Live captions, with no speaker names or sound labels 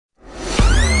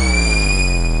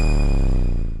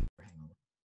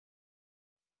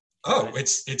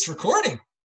it's recording.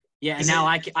 Yeah, and now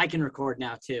I can record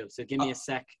now too. So give me a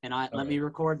sec, and let me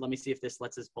record. Let me see if this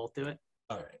lets us both do it.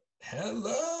 All right.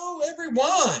 Hello,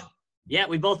 everyone. Yeah,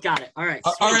 we both got it. All right.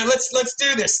 All right, let's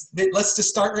do this. Let's just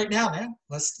start right now, man.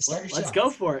 Let's start your show. Let's go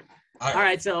for it. All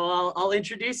right. So I'll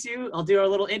introduce you. I'll do our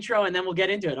little intro, and then we'll get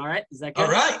into it. All right. Is that good?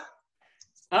 All right.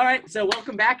 All right. So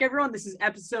welcome back, everyone. This is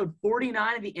episode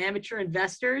 49 of the Amateur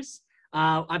Investors.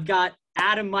 I've got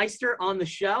Adam Meister on the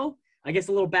show. I guess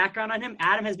a little background on him.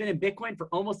 Adam has been in Bitcoin for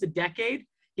almost a decade.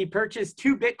 He purchased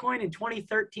 2 Bitcoin in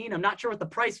 2013. I'm not sure what the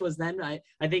price was then.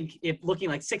 I think it looking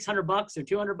like $600 or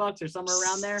 $200 or somewhere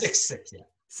around there.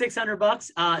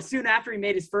 $600. Soon after he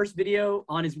made his first video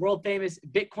on his world famous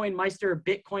Bitcoin Meister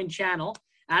Bitcoin channel.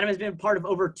 Adam has been part of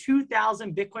over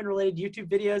 2,000 Bitcoin related YouTube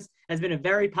videos, has been a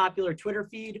very popular Twitter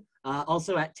feed,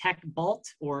 also at Tech Balt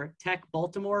or Tech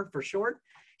Baltimore for short.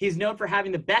 He's known for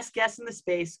having the best guests in the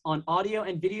space on audio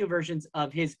and video versions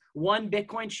of his One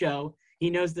Bitcoin show. He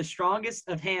knows the strongest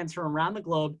of hands from around the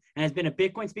globe and has been a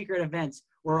Bitcoin speaker at events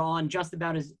or on just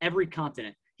about every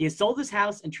continent. He has sold his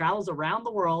house and travels around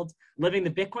the world, living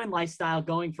the Bitcoin lifestyle,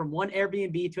 going from one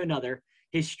Airbnb to another.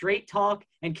 His straight talk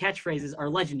and catchphrases are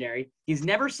legendary. He's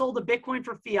never sold a Bitcoin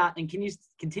for fiat and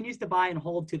continues to buy and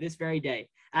hold to this very day.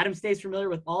 Adam stays familiar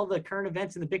with all the current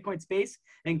events in the Bitcoin space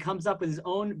and comes up with his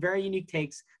own very unique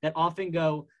takes that often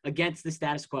go against the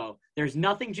status quo. There's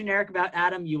nothing generic about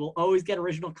Adam. You will always get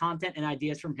original content and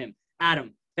ideas from him.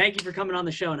 Adam, thank you for coming on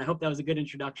the show, and I hope that was a good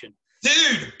introduction.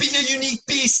 Dude, be a unique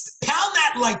beast. Pound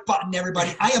that like button,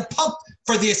 everybody. I am pumped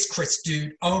for this, Chris,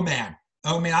 dude. Oh, man.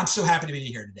 I'm so happy to be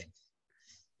here today.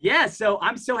 Yeah, so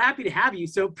I'm so happy to have you.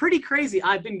 So pretty crazy.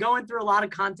 I've been going through a lot of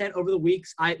content over the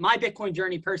weeks. My Bitcoin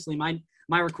journey personally, my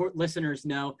listeners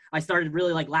know, I started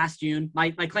really like last June.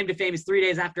 My claim to fame is 3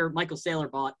 days after Michael Saylor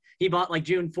bought. He bought like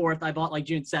June 4th. I bought like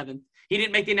June 7th. He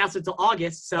didn't make the announcement until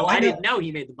August, so I didn't know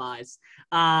he made the buys.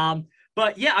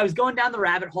 But yeah, I was going down the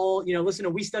rabbit hole, listening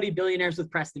to We Study Billionaires with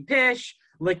Preston Pish,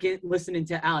 listening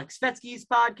to Alex Svetsky's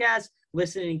podcast,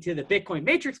 listening to the Bitcoin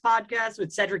Matrix podcast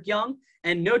with Cedric Young.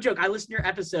 And no joke, I listened to your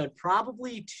episode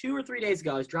probably 2 or 3 days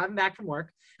ago. I was driving back from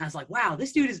work, and I was like, wow,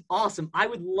 this dude is awesome. I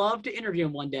would love to interview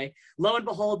him one day. Lo and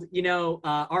behold,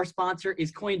 our sponsor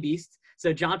is Coinbeast.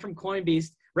 So John from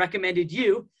Coinbeast recommended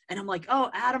you. And I'm like, oh,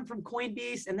 Adam from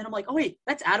Coinbeast. And then I'm like, oh, wait,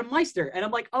 that's Adam Meister. And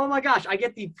I'm like, oh, my gosh, I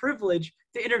get the privilege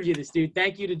to interview this dude.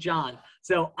 Thank you to John.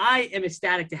 So I am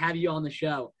ecstatic to have you on the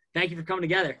show. Thank you for coming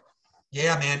together.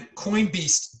 Yeah, man.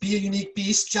 Coinbeast. Be a unique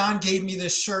beast. John gave me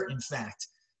this shirt, in fact.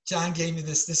 John gave me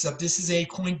this. This is a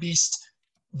Coinbeast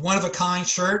one-of-a-kind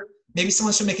shirt. Maybe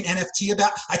someone should make an NFT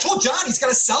about. I told John he's got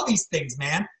to sell these things,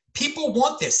 man. People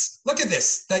want this. Look at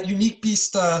this. That unique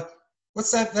beast.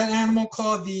 What's that animal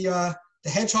called? The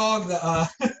hedgehog.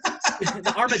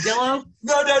 The armadillo?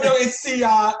 No.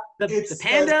 It's the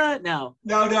panda? No.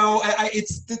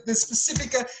 It's the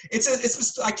specific.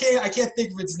 I can't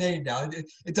think of its name now.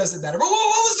 It doesn't matter. But what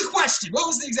was the question? What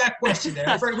was the exact question there?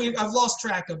 I've lost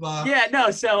track of. Yeah,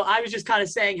 no. So I was just kind of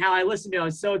saying how I listened to it. I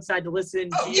was so excited to listen.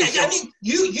 Oh yeah. I mean,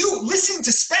 you listening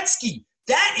to Svetsky.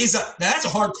 That's a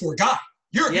hardcore guy.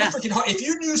 You're freaking hard. If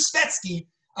you knew Svetsky,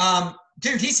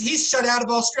 dude, he's shut out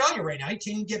of Australia right now. He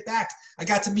can't even get back. I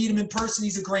got to meet him in person.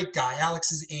 He's a great guy.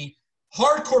 Alex is a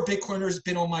hardcore Bitcoiner, has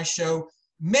been on my show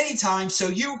many times. So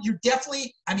you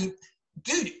definitely, I mean,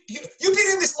 dude, you've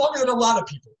been in this longer than a lot of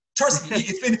people. Trust me,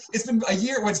 it's been a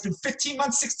year. It's been 15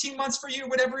 months, 16 months for you,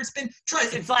 whatever it's been.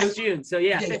 It's last June, so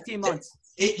yeah 15 months.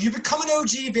 You become an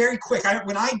OG very quick.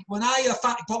 When I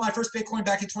bought my first Bitcoin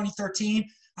back in 2013,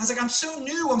 I was like, I'm so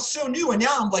new, and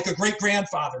now I'm like a great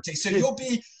grandfather. So you'll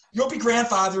be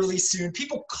grandfatherly soon.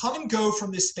 People come and go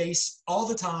from this space all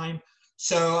the time.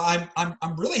 So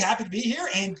I'm really happy to be here,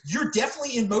 and you're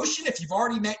definitely in motion. If you've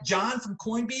already met John from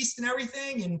Coinbeast and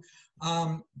everything, and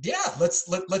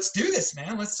let's do this,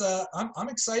 man. I'm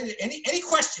excited. Any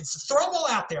questions? Throw them all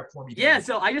out there for me. Yeah.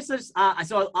 So I just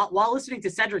while listening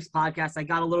to Cedric's podcast, I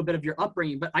got a little bit of your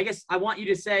upbringing, but I guess I want you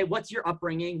to say, what's your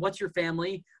upbringing? What's your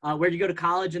family? Where'd you go to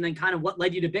college? And then kind of what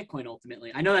led you to Bitcoin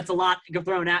ultimately? I know that's a lot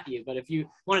thrown at you, but if you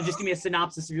want to just give me a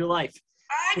synopsis of your life.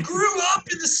 I grew up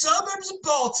in the suburbs of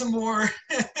Baltimore,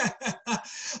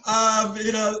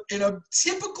 in a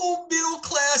typical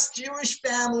middle-class Jewish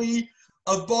family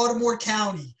of Baltimore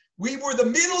County. We were the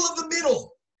middle of the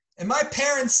middle. And my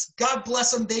parents, God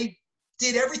bless them, they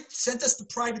sent us to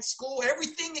private school,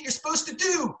 everything that you're supposed to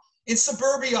do in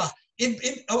suburbia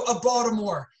of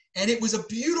Baltimore. And it was a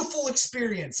beautiful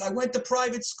experience. I went to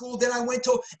private school, and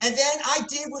then I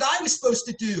did what I was supposed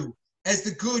to do as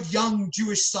the good young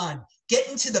Jewish son. get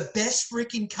into the best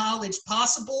freaking college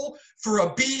possible for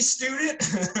a B student.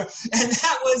 And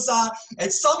that was,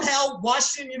 and somehow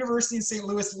Washington University in St.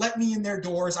 Louis let me in their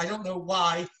doors. I don't know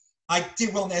why. I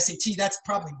did well in the SAT. That's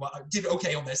probably why I did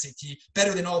okay on the SAT,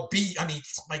 better than all B. I mean,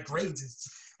 my grades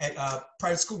at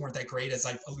private school weren't that great, as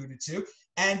I alluded to.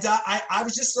 And I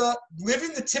was just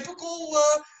living the typical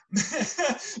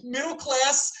middle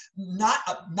class,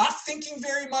 not thinking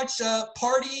very much,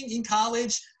 partying in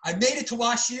college. I made it to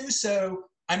WashU, so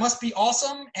I must be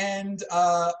awesome, and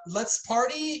let's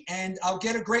party, and I'll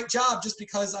get a great job just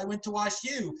because I went to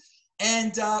WashU.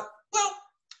 And well,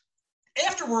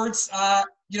 afterwards,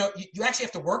 you know, you actually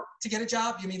have to work to get a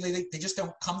job. I mean, they just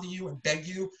don't come to you and beg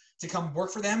you to come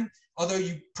work for them. Although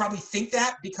you probably think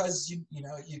that because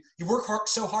you work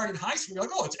so hard in high school, you're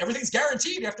like, oh, everything's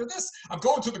guaranteed after this. I'm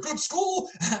going to the good school.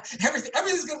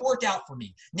 Everything's going to work out for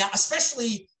me. Now,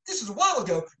 especially this was a while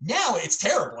ago. Now it's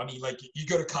terrible. I mean, like you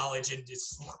go to college and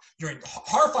you're in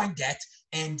horrifying debt,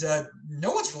 and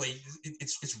no one's really.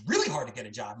 It's really hard to get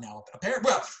a job now.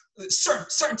 Apparently, well,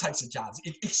 certain types of jobs.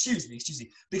 Excuse me,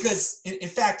 because in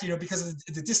fact, because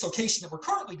of the dislocation that we're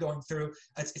currently going through,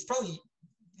 it's probably,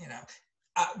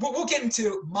 we'll get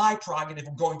into my prerogative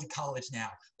of going to college now.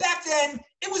 Back then,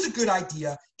 it was a good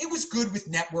idea. It was good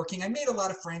with networking. I made a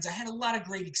lot of friends. I had a lot of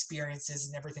great experiences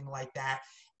and everything like that.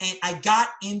 And I got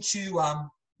into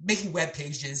making web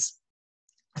pages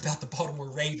about the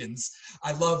Baltimore Ravens.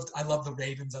 I love the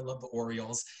Ravens. I love the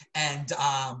Orioles. And,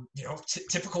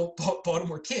 typical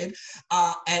Baltimore kid.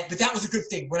 But that was a good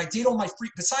thing. What I did on my free,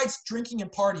 besides drinking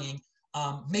and partying,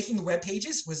 making the web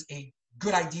pages was a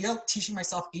good idea. Teaching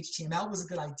myself HTML was a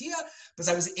good idea because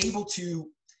I was able to,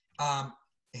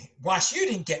 WashU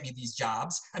didn't get me these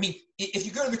jobs. I mean, if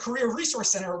you go to the Career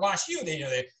Resource Center at WashU,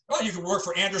 you can work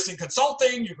for Anderson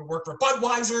Consulting, you can work for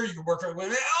Budweiser, you can work for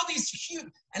all these huge,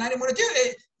 and I didn't want to do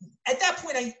it. At that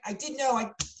point, I did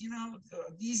know,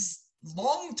 these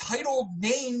long title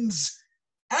names.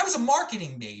 I was a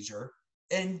marketing major,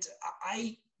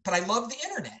 but I loved the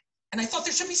internet. And I thought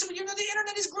there should be some, the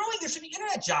internet is growing. There should be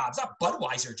internet jobs, not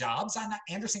Budweiser jobs, not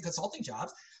Anderson Consulting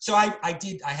jobs. So I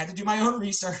had to do my own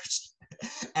research,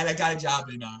 and I got a job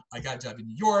in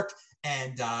New York,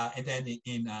 and then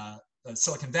in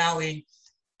Silicon Valley,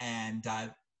 and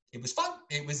it was fun.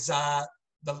 It was a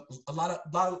lot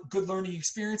of good learning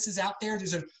experiences out there.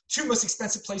 These are two most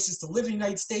expensive places to live in the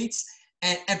United States.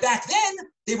 And back then,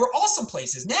 they were awesome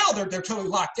places. Now they're totally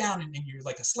locked down, and you're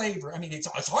like a slave. I mean, it's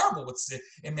horrible. It's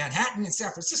in Manhattan and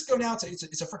San Francisco now.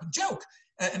 It's a freaking joke.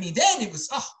 I mean, then it was,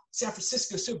 San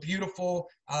Francisco, so beautiful.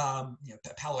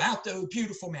 Palo Alto,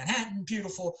 beautiful. Manhattan,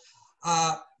 beautiful.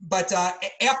 But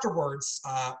afterwards,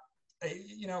 I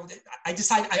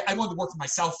decided I wanted to work for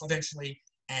myself eventually,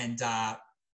 and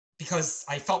because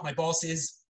I felt my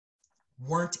bosses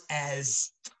weren't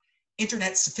as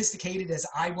internet sophisticated as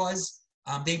I was.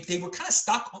 They were kind of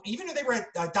stuck, even though they were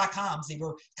at .coms, they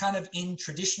were kind of in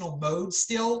traditional mode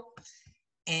still.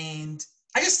 And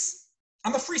I guess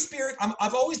I'm a free spirit.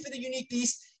 I've always been a unique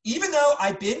beast, even though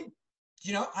I've been,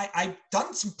 I've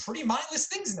done some pretty mindless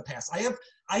things in the past.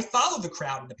 I followed the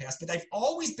crowd in the past, but I've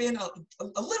always been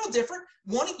a little different.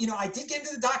 I did get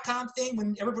into the .com thing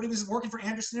when everybody was working for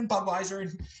Anderson and Budweiser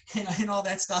and all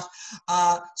that stuff.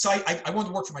 So I wanted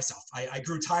to work for myself. I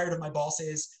grew tired of my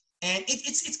bosses. And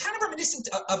it's kind of reminiscent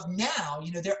of now.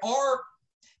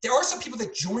 There are some people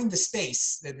that joined the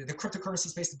space, the cryptocurrency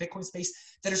space, the Bitcoin space,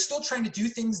 that are still trying to do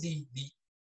things the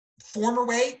former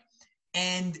way.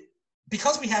 And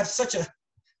because we have such a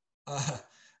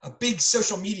big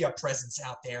social media presence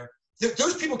out there,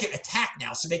 those people get attacked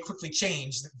now, so they quickly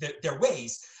change their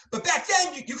ways. But back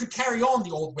then, you could carry on the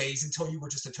old ways until you were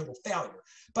just a total failure.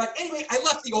 But anyway, I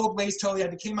left the old ways totally. I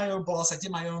became my own boss. I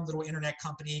did my own little internet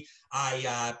company.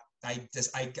 I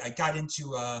got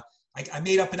into, I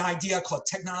made up an idea called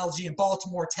Technology in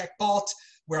Baltimore, Tech Balt,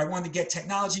 where I wanted to get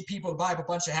technology people to buy up a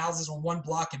bunch of houses on one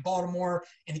block in Baltimore.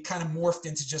 And it kind of morphed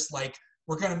into just like,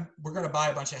 we're gonna buy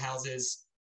a bunch of houses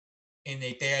in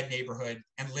a bad neighborhood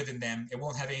and live in them. It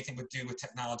won't have anything to do with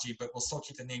technology, but we'll still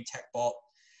keep the name Tech Balt.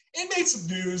 It made some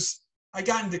news. I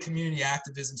got into community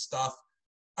activism stuff.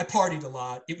 I partied a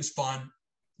lot. It was fun.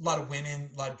 A lot of women,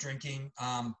 a lot of drinking.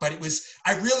 But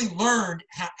I really learned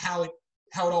how it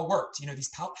all worked.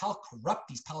 How corrupt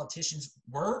these politicians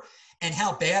were, and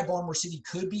how bad Baltimore City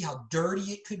could be, how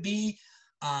dirty it could be.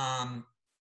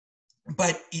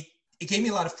 But it gave me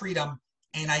a lot of freedom,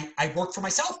 and I worked for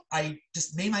myself. I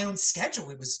just made my own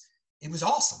schedule. It was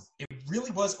awesome. It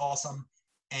really was awesome.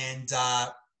 And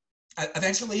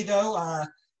eventually, though,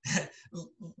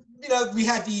 we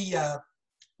had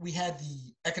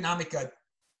the economic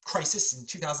crisis in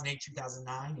 2008,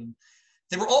 2009, and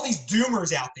there were all these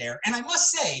doomers out there. And I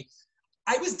must say,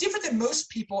 I was different than most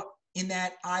people in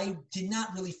that I did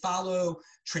not really follow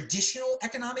traditional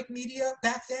economic media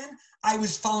back then. I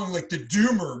was following like the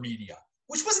doomer media,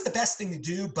 which wasn't the best thing to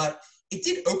do, but it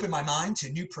did open my mind to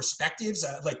new perspectives,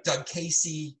 like Doug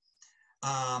Casey.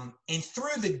 And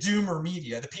through the doomer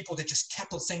media, the people that just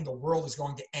kept on saying the world is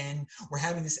going to end, we're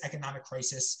having this economic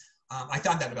crisis, I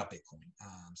found out about Bitcoin.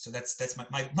 So that's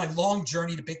my long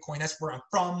journey to Bitcoin. That's where I'm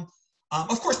from.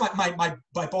 Of course, my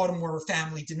Baltimore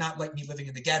family did not like me living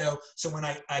in the ghetto. So when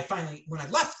I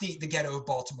left the ghetto of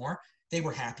Baltimore, they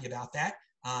were happy about that.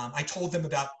 I told them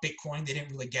about Bitcoin. They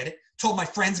didn't really get it. Told my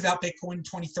friends about Bitcoin in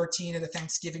 2013 at a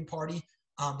Thanksgiving party,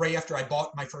 right after I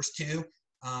bought my first two.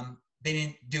 They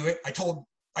didn't do it. I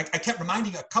kept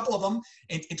reminding a couple of them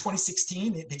in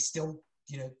 2016. They still,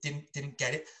 didn't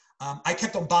get it. I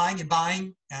kept on buying and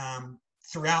buying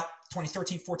throughout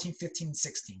 2013, 14, 15,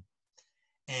 16.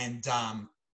 And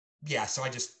so I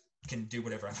just can do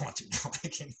whatever I want to now.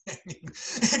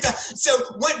 So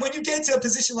when you get into a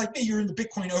position like me, you're in the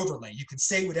Bitcoin overlay. You can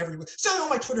say whatever you want. So on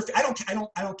my Twitter, I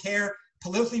don't care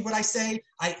politically what I say.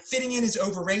 Fitting in is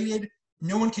overrated.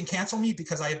 No one can cancel me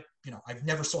because I've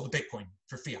never sold a Bitcoin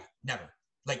for fiat, never.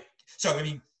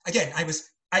 Again, I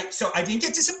didn't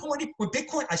get disappointed when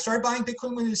Bitcoin. I started buying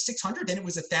Bitcoin when it was 600, then it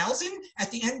was 1,000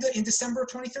 at the end in December of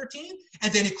 2013,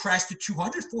 and then it crashed to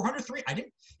 200, 400, 3. I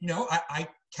didn't, I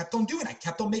kept on doing. I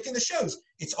kept on making the shows.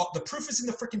 It's all, the proof is in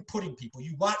the freaking pudding, people.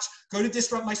 You watch, go to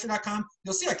disruptmeister.com.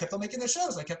 You'll see I kept on making the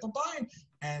shows. I kept on buying,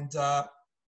 and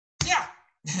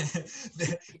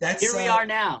that's here we are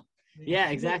now. Yeah,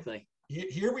 exactly.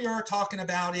 Here we are talking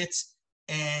about it,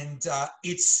 and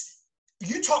it's.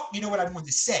 You know what I wanted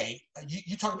to say.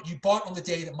 You bought on the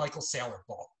day that Michael Saylor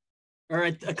bought. Or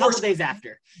a couple days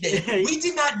after. We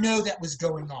did not know that was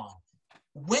going on.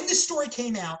 When the story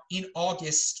came out in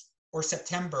August or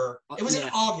September, it was in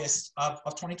August of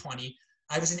 2020.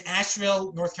 I was in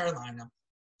Asheville, North Carolina.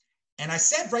 And I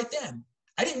said right then,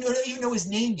 I didn't even know his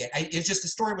name yet. It's just the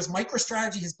story was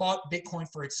MicroStrategy has bought Bitcoin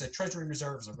for its treasury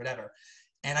reserves or whatever.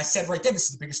 And I said right then, this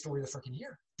is the biggest story of the freaking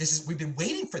year. We've been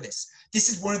waiting for this. This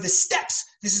is one of the steps.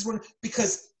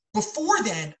 Because before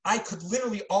then, I could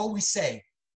literally always say,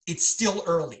 it's still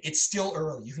early. It's still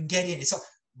early. You can get in.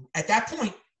 At that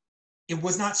point, it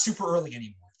was not super early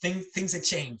anymore. Things had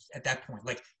changed at that point.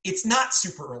 Like, it's not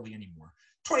super early anymore.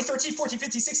 2013, 14,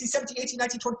 15, 16, 17, 18,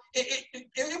 19, 20,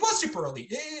 it was super early,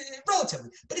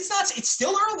 relatively. But it's not, it's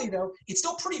still early though. It's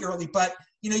still pretty early, but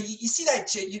you see that,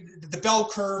 the bell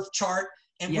curve chart.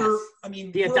 And yes.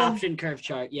 The adoption curve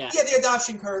chart, yeah. Yeah, the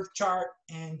adoption curve chart,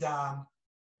 and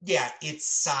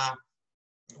it's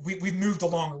we've moved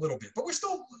along a little bit, but we're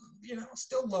still,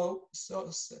 still low, so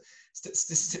still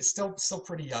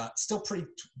pretty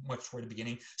much toward the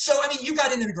beginning. So you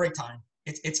got in at a great time.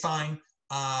 It's fine,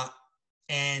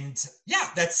 and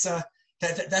that's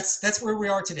where we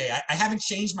are today. I haven't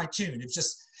changed my tune. It's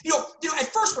just at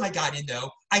first when I got in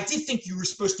though, I did think you were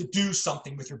supposed to do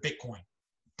something with your Bitcoin.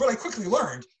 But I quickly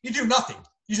learned you do nothing.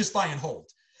 You just buy and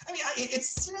hold.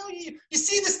 It's you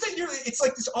see this thing. It's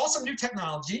like this awesome new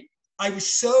technology. I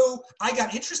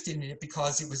got interested in it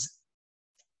because it was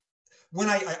when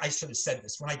I should have said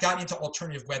this, when I got into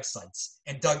alternative websites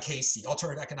and Doug Casey,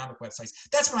 alternative economic websites.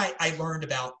 That's when I learned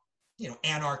about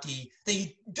anarchy.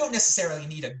 They don't necessarily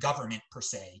need a government per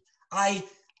se. I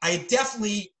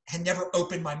definitely had never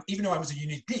opened even though I was a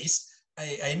unique beast.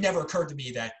 It never occurred to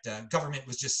me that government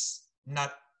was just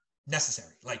not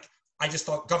necessary. Like, I just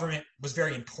thought government was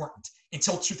very important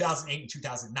until 2008 and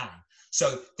 2009.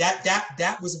 So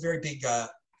that was a very big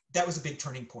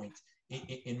turning point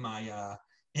in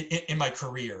my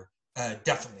career.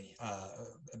 Definitely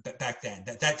back then.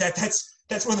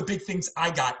 That's one of the big things I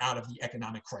got out of the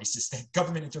economic crisis. That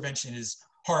government intervention is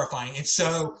horrifying, and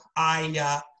so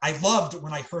I loved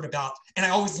when I heard about, and I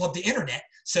always loved the internet.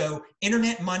 So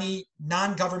internet money,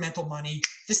 non-governmental money,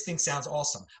 this thing sounds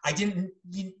awesome. I didn't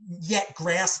yet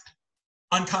grasp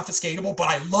unconfiscatable, but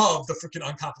I love the freaking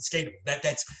unconfiscatable.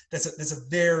 That's a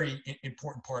very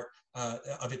important part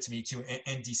of it to me too,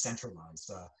 and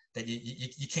decentralized. That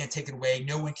you can't take it away.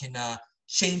 No one can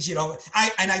change it all.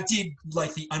 I did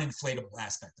like the uninflatable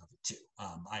aspect of it too.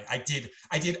 I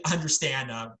did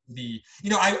understand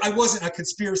I wasn't a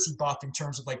conspiracy buff in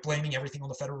terms of like blaming everything on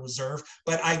the Federal Reserve,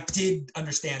 but I did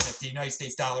understand that the United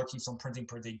States dollar keeps on printing,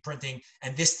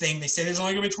 and this thing, they say there's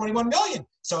only gonna be 21 million.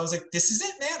 So I was like, this is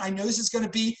it, man. I know this is gonna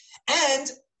be. And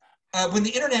when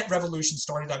the internet revolution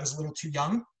started, I was a little too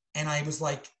young, and I was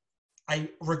like, I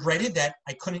regretted that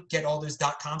I couldn't get all those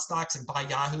 .com stocks and buy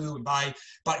Yahoo and buy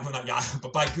not Yahoo,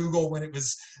 but buy Google when it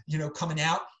was, coming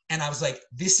out. And I was like,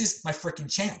 this is my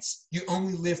freaking chance. You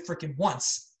only live freaking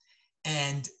once.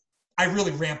 And I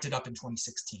really ramped it up in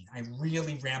 2016. I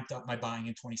really ramped up my buying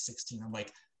in 2016. I'm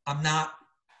like, I'm not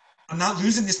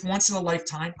losing this once in a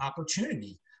lifetime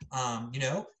opportunity.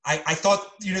 I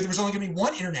thought, there was only going to be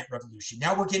one internet revolution.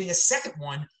 Now we're getting a second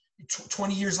one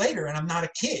 20 years later, and I'm not a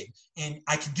kid, and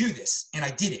I can do this. And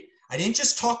I did it. I didn't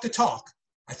just talk the talk.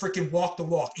 I freaking walked the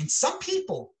walk. And some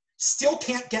people still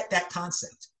can't get that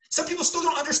concept. Some people still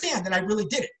don't understand that I really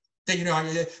did it.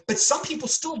 But some people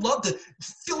still love to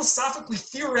philosophically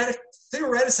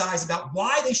theoreticize about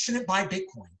why they shouldn't buy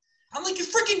Bitcoin. I'm like, you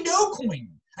freaking know coin.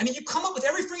 I mean, you come up with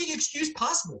every freaking excuse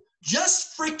possible.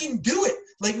 Just freaking do it.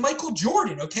 Like Michael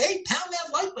Jordan, okay? Pound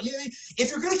that like. If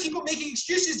you're going to keep on making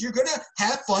excuses, you're going to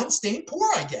have fun staying poor,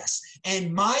 I guess.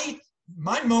 And my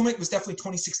moment was definitely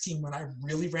 2016 when I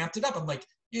really ramped it up. I'm like,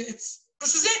 this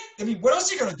is it. I mean, what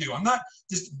else are you going to do? I'm not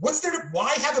just,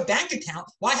 why have a bank account?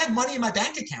 Why have money in my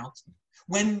bank account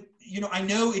when, I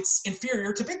know it's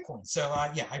inferior to Bitcoin? So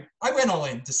I went all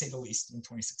in, to say the least, in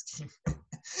 2016.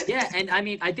 Yeah, and I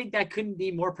mean, I think that couldn't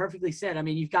be more perfectly said. I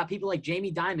mean, you've got people like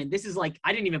Jamie Dimon. This is like,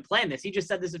 I didn't even plan this. He just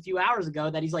said this a few hours ago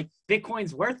that he's like,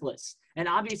 Bitcoin's worthless. And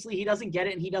obviously he doesn't get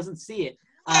it and he doesn't see it.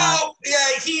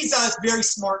 He's a very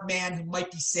smart man who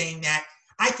might be saying that.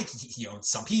 I think he owns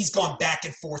some. He's gone back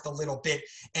and forth a little bit.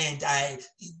 And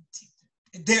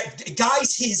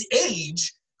guys his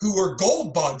age who are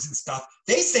gold bugs and stuff,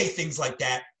 they say things like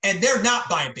that, and they're not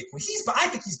buying Bitcoin. I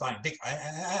think he's buying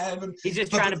Bitcoin. He's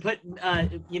just trying to put,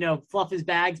 fluff his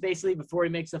bags basically before he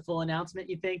makes a full announcement.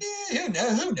 You think? Yeah,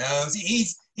 who knows?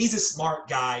 He's a smart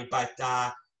guy, but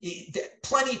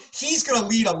he's going to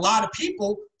lead a lot of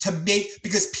people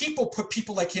because people put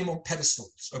people like him on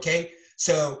pedestals. Okay,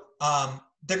 so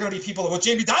they're going to be people. Well,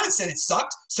 Jamie Dimon said it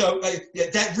sucked, so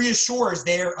that reassures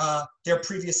their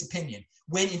previous opinion.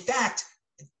 When in fact,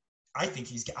 I think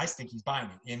he's buying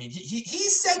it. I mean, he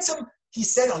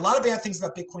said a lot of bad things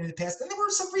about Bitcoin in the past, and there were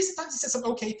some recent times he said some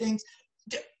okay things.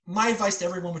 My advice to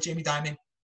everyone with Jamie Dimon: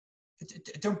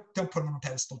 don't put him on a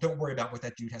pedestal. Don't worry about what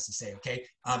that dude has to say. Okay,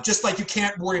 just like you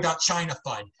can't worry about China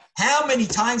FUD. How many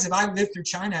times have I lived through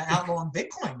China outlawing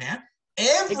Bitcoin, man?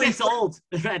 It gets old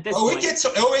at this point.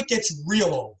 It gets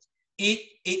real old.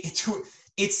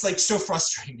 It's like so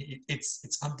frustrating.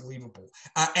 It's unbelievable.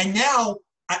 And now.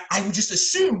 I would just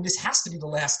assume this has to be the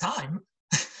last time.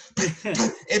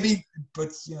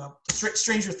 but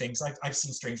stranger things. I've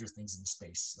seen stranger things in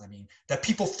space. I mean, that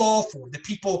people fall for.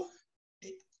 People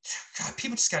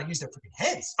just got to use their freaking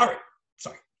heads. All right,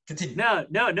 sorry. Continue.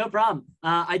 No problem.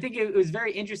 I think it was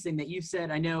very interesting that you said.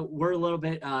 I know we're a little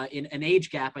bit in an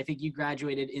age gap. I think you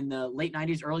graduated in the late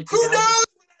 '90s, early 2000s. Who knows?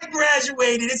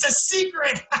 Graduated. It's a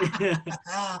secret.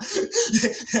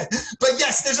 But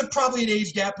yes, there's probably an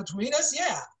age gap between us.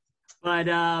 Yeah. But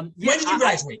when did you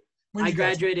graduate? I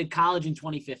graduated college in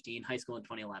 2015, high school in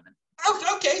 2011.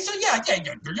 Okay, so yeah,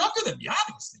 you're younger than me,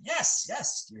 obviously.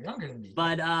 Yes, you're younger than me.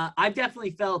 But I've definitely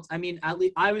felt. I mean, at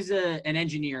least I was an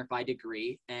engineer by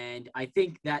degree, and I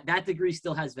think that degree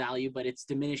still has value, but it's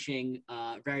diminishing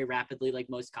very rapidly, like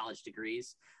most college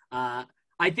degrees.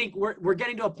 I think we're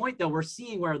getting to a point though, we're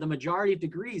seeing where the majority of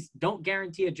degrees don't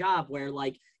guarantee a job, where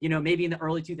like, maybe in the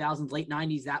early 2000s, late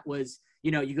 90s, that was,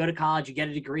 you go to college, you get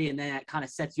a degree, and then that kind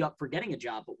of sets you up for getting a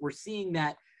job. But we're seeing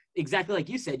that exactly like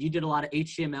you said, you did a lot of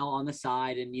HTML on the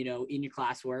side and, in your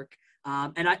classwork.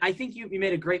 And I think you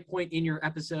made a great point in your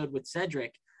episode with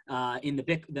Cedric in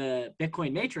the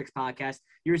Bitcoin Matrix podcast.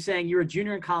 You were saying you were a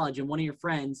junior in college and one of your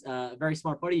friends, a very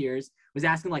smart buddy of yours, was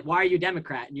asking like, why are you a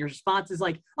Democrat? And your response is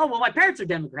like, oh, well, my parents are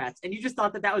Democrats. And you just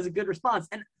thought that was a good response.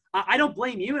 And I don't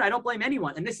blame you and I don't blame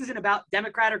anyone. And this isn't about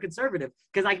Democrat or conservative,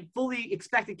 because I fully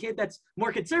expect a kid that's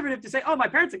more conservative to say, oh, my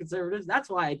parents are conservatives. That's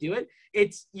why I do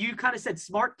it. You kind of said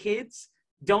smart kids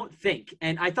don't think.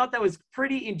 And I thought that was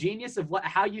pretty ingenious of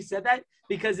how you said that,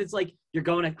 because it's like you're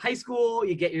going to high school,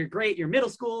 you get your middle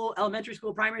school, elementary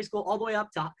school, primary school, all the way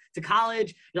up to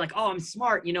college. You're like, oh, I'm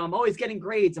smart. I'm always getting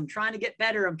grades. I'm trying to get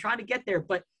better. I'm trying to get there.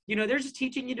 But, they're just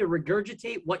teaching you to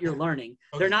regurgitate what you're learning.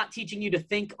 Okay. They're not teaching you to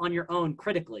think on your own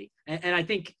critically. And I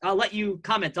think I'll let you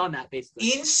comment on that basically.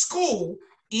 In school,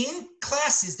 in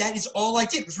classes, that is all I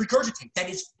did was regurgitate. That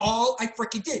is all I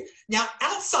freaking did. Now,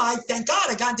 outside, thank God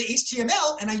I got into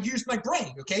HTML and I used my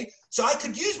brain, okay? So I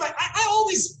could use I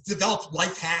always developed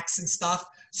life hacks and stuff.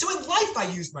 So in life,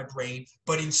 I used my brain,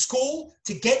 but in school,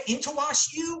 to get into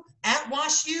WashU, at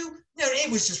WashU, it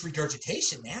was just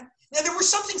regurgitation, man. Now, there were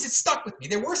some things that stuck with me.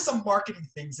 There were some marketing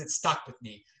things that stuck with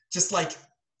me. Just like,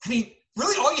 really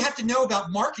all you have to know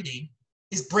about marketing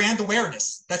is brand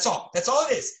awareness. That's all. That's all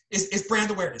it is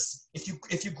brand awareness. If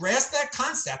you grasp that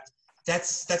concept,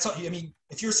 that's all. I mean,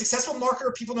 if you're a successful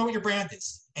marketer, people know what your brand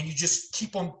is, and you just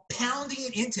keep on pounding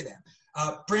it into them.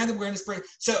 Brand awareness,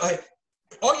 So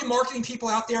all you marketing people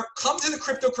out there, come to the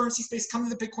cryptocurrency space, come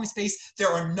to the Bitcoin space. There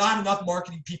are not enough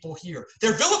marketing people here.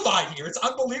 They're vilified here. It's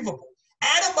unbelievable.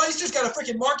 Adam Meister's got a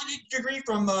freaking marketing degree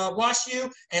from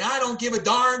WashU, and I don't give a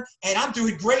darn, and I'm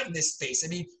doing great in this space. I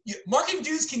mean, marketing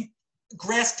dudes can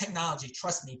grasp technology,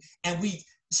 trust me. And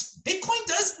Bitcoin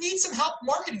does need some help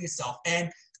marketing itself.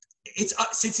 And it's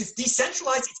since it's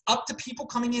decentralized, it's up to people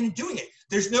coming in and doing it.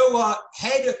 There's no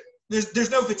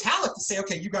there's no Vitalik to say,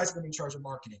 okay, you guys are going to be in charge of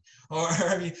marketing. Or,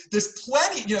 I mean, there's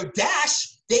plenty,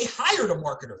 Dash, they hired a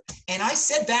marketer. And I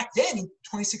said back then in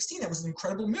 2016, that was an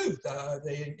incredible move.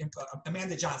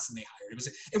 Amanda Johnson they hired.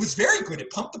 It was very good. It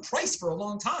pumped the price for a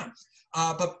long time.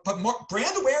 But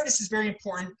brand awareness is very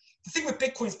important. The thing with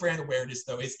Bitcoin's brand awareness,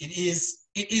 though, is it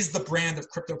is the brand of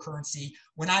cryptocurrency.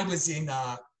 When I was in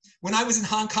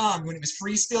Hong Kong, when it was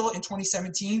free still in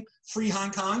 2017, free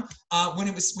Hong Kong, I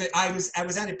was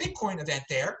at a Bitcoin event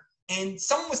there, and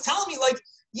someone was telling me like,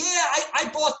 yeah,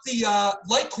 I bought the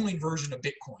Litecoin version of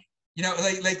Bitcoin.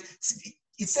 Like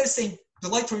instead of saying the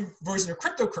Litecoin version of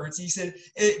cryptocurrency, he said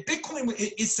Bitcoin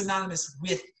is synonymous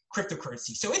with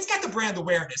cryptocurrency. So it's got the brand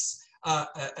awareness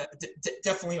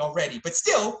definitely already, but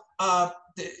still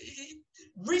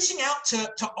reaching out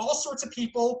to all sorts of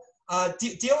people,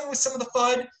 dealing with some of the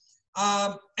FUD.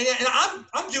 And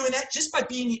I'm doing that just by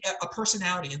being a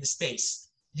personality in the space.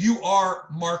 You are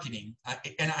marketing.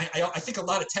 And I think a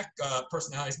lot of tech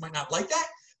personalities might not like that,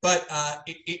 but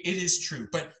it is true.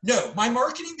 But no, my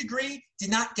marketing degree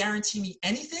did not guarantee me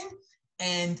anything.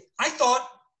 And I thought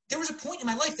there was a point in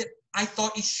my life that I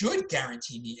thought it should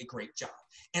guarantee me a great job.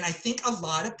 And I think a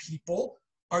lot of people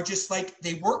are just like,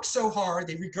 they work so hard,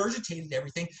 they regurgitated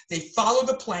everything, they followed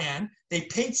the plan, they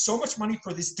paid so much money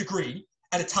for this degree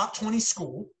at a top 20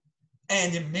 school,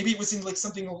 and maybe it was in like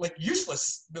something like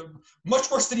useless, much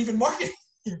worse than even marketing.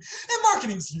 And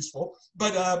marketing's useful,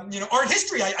 but art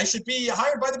history, I should be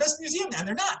hired by the best museum, and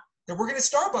they're not. They're working at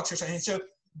Starbucks or something. So,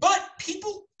 but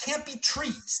people can't be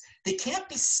trees. They can't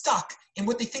be stuck in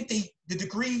what they think the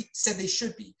degree said they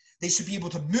should be. They should be able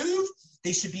to move.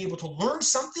 They should be able to learn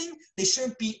something. They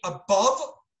shouldn't be above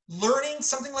learning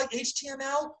something like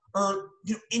HTML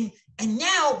and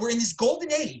now we're in this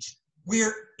golden age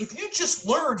where if you just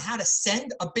learn how to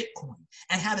send a Bitcoin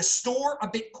and how to store a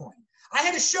Bitcoin, I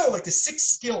had to show like the 6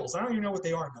 skills. I don't even know what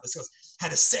they are now. The skills, how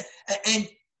to set, and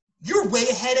you're way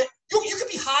ahead of, you could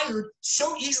be hired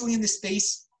so easily in this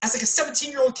space as like a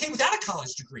 17-year-old kid without a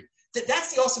college degree.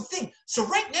 That's the awesome thing. So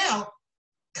right now,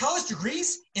 college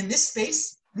degrees in this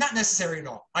space, not necessary at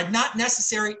all. Not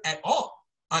necessary at all.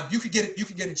 You could get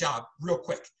a job real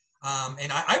quick.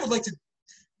 And I would like to,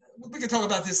 we can talk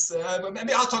about this,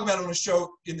 maybe I'll talk about it on a show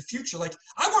in the future. Like,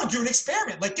 I want to do an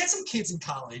experiment, like get some kids in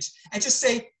college and just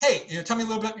say, hey, tell me a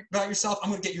little bit about yourself. I'm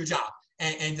going to get you a job.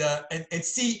 And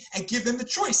see, and give them the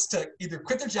choice to either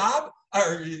quit their job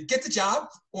or get the job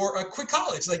or quit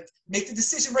college. Like, make the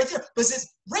decision right there. But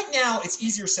right now, it's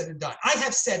easier said than done. I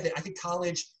have said that I think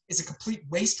college is a complete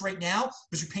waste right now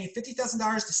because you're paying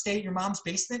 $50,000 to stay in your mom's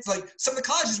basement. It's like some of the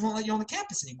colleges won't let you on the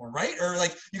campus anymore, right? Or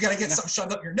like you got to get something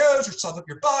shoved up your nose or shoved up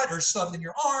your butt or shoved in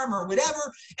your arm or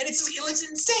whatever. And it's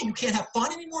insane. You can't have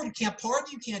fun anymore. You can't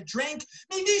party. You can't drink.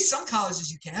 Maybe some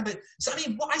colleges you can, but so I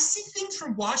mean, I see things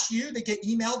from WashU that get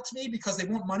emailed to me because they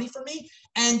want money from me,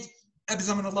 and because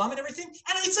I'm an alum and everything,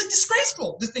 and it's like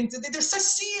disgraceful. The thing that they're such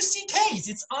CUCKs,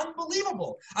 it's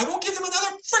unbelievable. I won't give them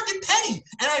another freaking penny,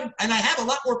 and I have a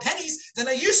lot more pennies than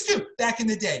I used to back in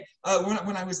the day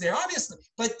when I was there, obviously.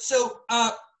 But so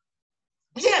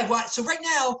yeah, well, so right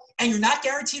now, and you're not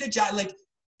guaranteed a job. Like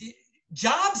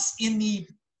jobs in the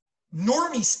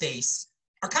normie space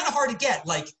are kind of hard to get.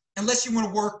 Like, unless you want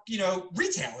to work,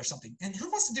 retail or something. And who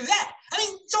wants to do that? I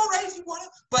mean, it's all right if you want to,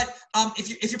 but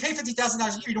if you're paying $50,000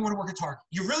 a year, you don't want to work at Target.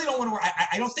 You really don't want to work.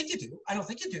 I don't think you do. I don't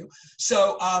think you do.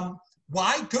 So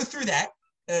why go through that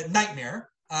nightmare?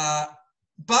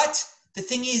 But the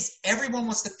thing is, everyone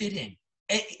wants to fit in,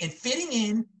 and fitting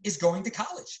in is going to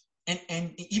college.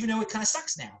 And even though it kind of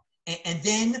sucks now, and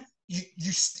then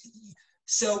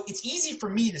so it's easy for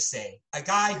me to say, a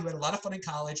guy who had a lot of fun in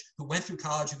college, who went through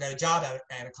college, who got a job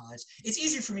out of college, it's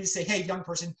easy for me to say, hey, young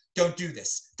person, don't do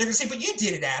this. They're going to say, but you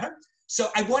did it, Adam. So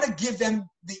I want to give them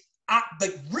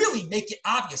really make it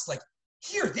obvious. Like,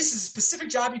 here, this is a specific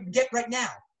job you can get right now.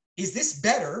 Is this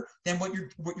better than what you're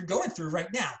going through right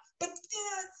now? But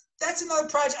that's another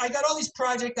project. I got all these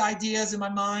project ideas in my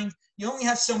mind. You only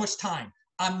have so much time.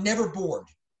 I'm never bored.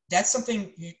 That's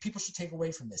something people should take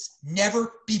away from this.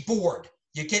 Never be bored.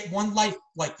 You get one life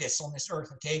like this on this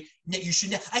earth, okay? You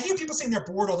should. I hear people saying they're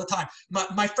bored all the time.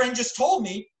 My friend just told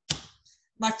me.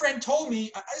 My friend told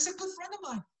me. He's a good friend of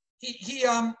mine.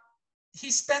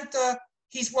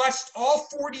 He's watched all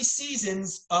 40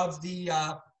 seasons of the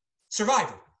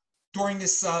Survivor during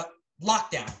this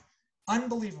lockdown.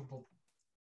 Unbelievable.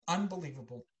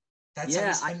 That's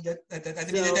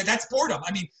that's boredom.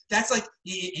 I mean, that's like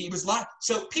he was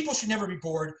so people should never be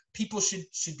bored. People should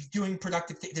be doing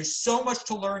productive things. There's so much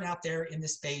to learn out there in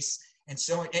this space, and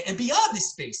beyond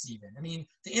this space even. I mean,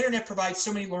 the internet provides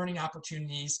so many learning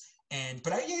opportunities.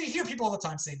 But I hear people all the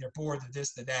time saying they're bored, they're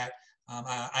this, they're that.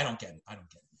 I don't get it.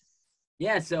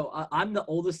 Yeah, so I'm the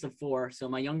oldest of four. So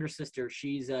my younger sister,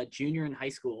 she's a junior in high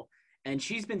school. And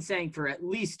she's been saying for at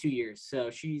least 2 years.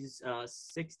 So she's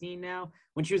 16 now.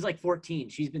 When she was like 14,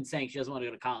 she's been saying she doesn't want to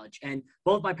go to college. And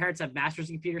both my parents have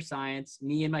masters in computer science.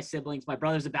 Me and my siblings, my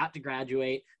brother's about to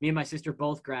graduate. Me and my sister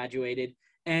both graduated.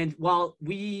 And while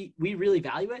we really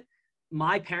value it,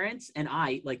 my parents and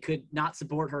I could not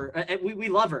support her. We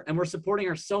love her and we're supporting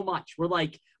her so much.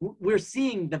 We're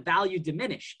seeing the value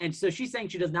diminish. And so she's saying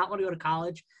she does not want to go to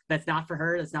college. That's not for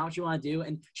her. That's not what she want to do.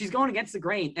 And she's going against the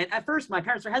grain. And at first my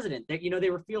parents were hesitant. They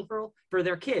were fearful for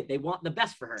their kid. They want the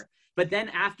best for her. But then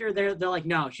after they're like,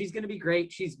 no, she's going to be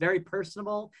great. She's very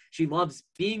personable. She loves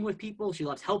being with people. She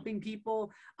loves helping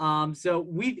people. So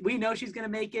we know she's going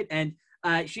to make it. And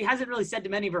she hasn't really said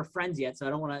to many of her friends yet, so I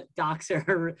don't want to dox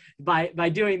her by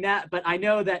doing that. But I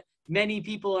know that many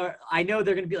people I know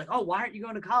they're going to be like, oh, why aren't you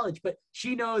going to college? But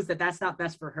she knows that that's not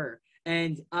best for her.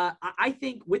 And I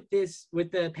think with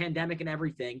the pandemic and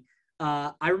everything,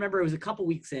 I remember it was a couple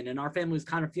weeks in and our family was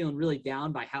kind of feeling really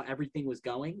down by how everything was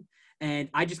going. And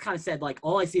I just kind of said,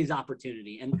 all I see is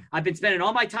opportunity. And I've been spending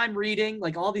all my time reading,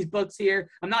 all these books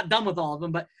here. I'm not done with all of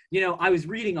them, but, I was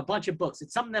reading a bunch of books.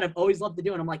 It's something that I've always loved to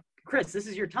do. And I'm like, Chris, this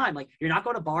is your time. You're not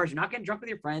going to bars. You're not getting drunk with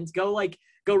your friends. Go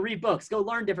read books. Go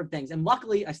learn different things. And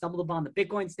luckily, I stumbled upon the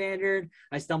Bitcoin Standard.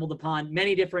 I stumbled upon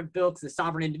many different books, The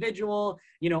Sovereign Individual,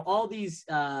 all these,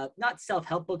 not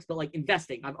self-help books, but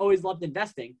investing. I've always loved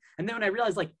investing. And then when I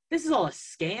realized, this is all a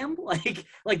scam,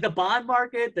 like the bond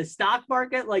market, the stock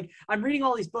market, I'm reading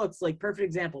all these books, perfect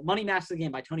example, Money Masters the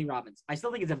Game by Tony Robbins. I still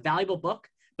think it's a valuable book,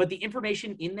 but the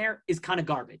information in there is kind of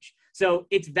garbage. So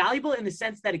it's valuable in the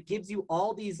sense that it gives you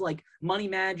all these money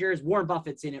managers, Warren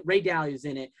Buffett's in it, Ray Dalio's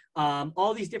in it,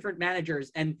 all these different managers,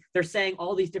 and they're saying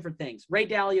all these different things. Ray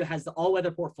Dalio has the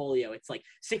all-weather portfolio. It's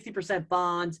 60%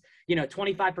 bonds,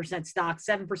 25% stocks,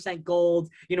 7% gold,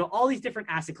 all these different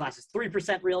asset classes,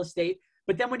 3% real estate.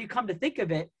 But then when you come to think of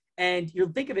it, and you're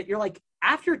like,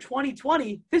 after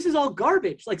 2020, this is all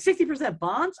garbage. 60%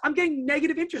 bonds, I'm getting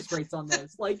negative interest rates on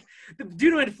those.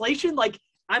 Due to inflation,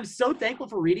 I'm so thankful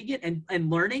for reading it and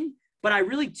learning, but I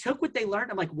really took what they learned.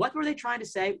 I'm like, what were they trying to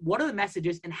say? What are the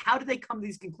messages and how did they come to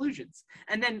these conclusions?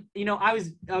 And then, I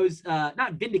was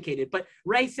not vindicated, but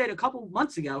Ray said a couple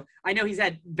months ago, I know he's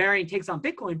had varying takes on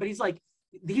Bitcoin, but he's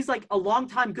like a long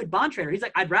time good bond trader. He's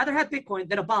like, I'd rather have Bitcoin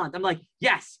than a bond. I'm like,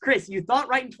 yes, Chris, you thought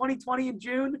right in 2020 in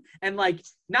June. And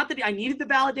not that I needed the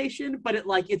validation, but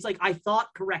it's I thought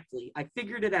correctly. I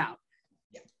figured it out.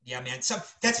 Yeah, man. So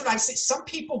that's what I say. Some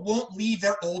people won't leave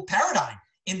their old paradigm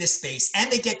in this space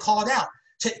and they get called out.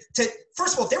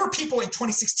 First of all, there were people in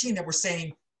 2016 that were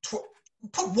saying, put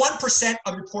 1%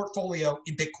 of your portfolio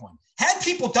in Bitcoin. Had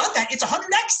people done that, it's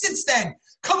 100x since then.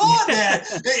 Come on, man.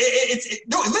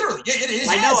 No, literally.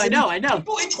 I know.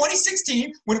 People in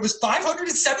 2016, when it was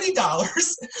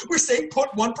 $570, were saying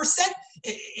put 1%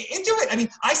 into it. I mean,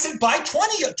 I said buy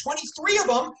 23 of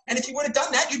them, and if you would have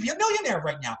done that, you'd be a millionaire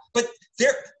right now. But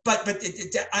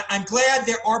I'm glad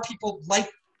there are people like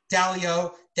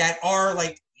Dalio that are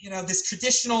this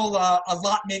traditional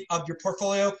allotment of your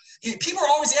portfolio. People are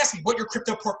always asking me what your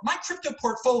my crypto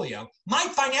portfolio, my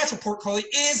financial portfolio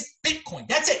is Bitcoin.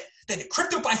 That's it. The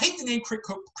crypto, I hate the name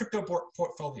crypto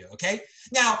portfolio. Okay.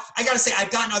 Now I got to say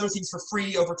I've gotten other things for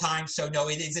free over time. So no,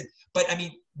 it isn't. But I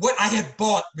mean, what I have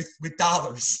bought with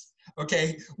dollars,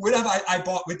 okay, what have I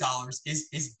bought with dollars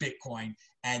is Bitcoin.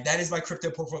 And that is my crypto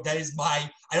portfolio. That is I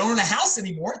don't own a house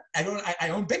anymore. I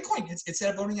own Bitcoin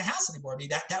instead of owning a house anymore. I mean,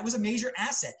 that was a major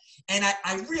asset. And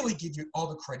I really give you all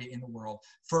the credit in the world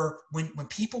for when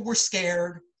people were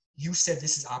scared, you said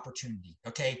this is opportunity.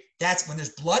 Okay. That's when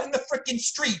there's blood in the freaking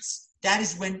streets. That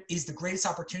is when is the greatest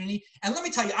opportunity. And let me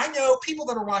tell you, I know people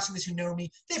that are watching this who know me,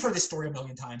 they've heard this story a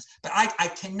million times, but I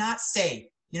cannot say,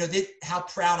 how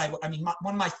proud I mean,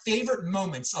 one of my favorite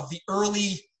moments of the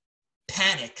early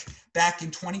panic back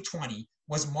in 2020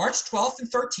 was March 12th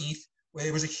and 13th, where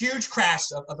there was a huge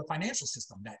crash of the financial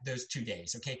system those 2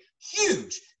 days. Okay,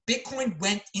 huge. Bitcoin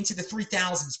went into the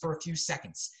 3,000s for a few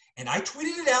seconds, And I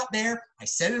tweeted it out there. I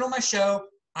said it on my show.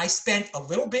 I spent a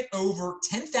little bit over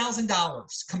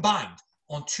 $10,000 combined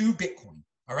on 2 Bitcoin.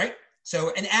 All right.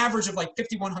 So an average of like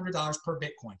 $5,100 per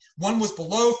Bitcoin. One was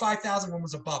below 5,000, one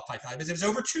was above 5,000. It was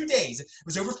over 2 days. It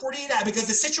was over 48 hours because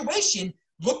the situation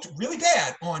looked really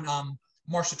bad on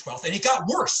March the 12th, and it got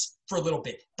worse for a little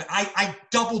bit. But I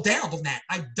doubled down on that.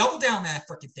 I doubled down that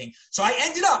freaking thing. So I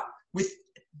ended up with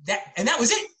that, and that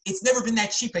was it. It's never been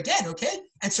that cheap again, okay?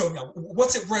 And so,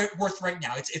 what's it worth right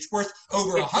now? It's worth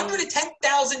over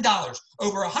 $110,000.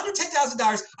 Over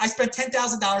 $110,000. I spent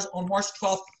 $10,000 on March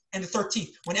 12th and the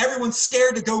 13th. When everyone's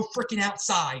scared to go freaking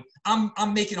outside,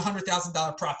 I'm making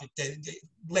 $100,000 profit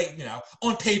late,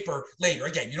 on paper later.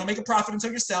 Again, you don't make a profit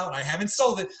until you sell it. I haven't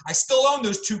sold it. I still own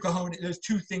those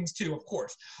two things too, of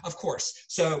course.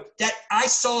 So that I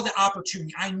saw the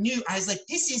opportunity. I was like,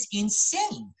 this is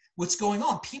insane. What's going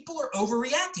on? People are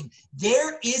overreacting.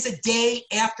 There is a day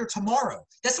after tomorrow.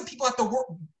 That's what people have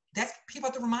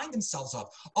to remind themselves of.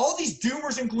 All these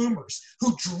doomers and gloomers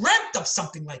who dreamt of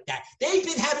something like that. They've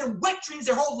been having wet dreams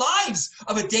their whole lives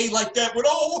of a day like that when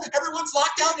everyone's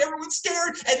locked down, everyone's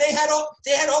scared, and they had all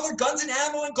their guns and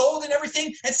ammo and gold and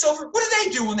everything and silver. What did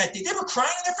they do on that day? They were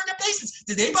crying in their freaking basements.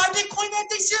 Did they buy Bitcoin that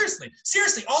day?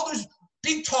 Seriously, all those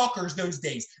big talkers those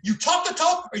days. You talk the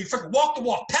talk or you freaking walk the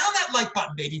walk. Pound that like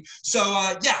button, baby. So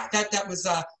that was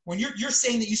when you're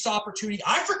saying that you saw opportunity,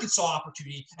 I freaking saw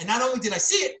opportunity. And not only did I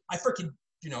see it, I freaking,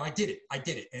 I did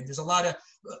it. And there's a lot of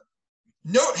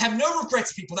have no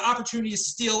regrets, people. The opportunity is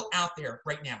still out there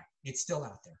right now. It's still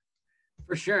out there.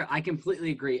 For sure. I completely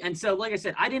agree. And so, like I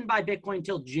said, I didn't buy Bitcoin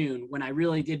until June when I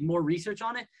really did more research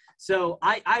on it. So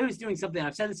I was doing something,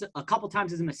 I've said this a couple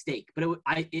times as a mistake, but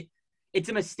it's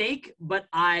a mistake, but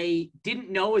I didn't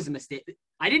know it was a mistake.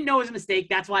 I didn't know it was a mistake.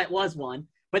 That's why it was one.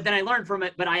 But then I learned from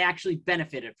it, but I actually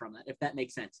benefited from it, if that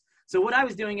makes sense. So what I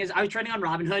was doing is I was trading on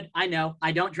Robinhood. I know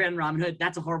I don't trade on Robinhood.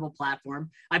 That's a horrible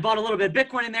platform. I bought a little bit of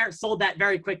Bitcoin in there, sold that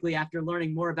very quickly after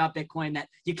learning more about Bitcoin, that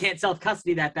you can't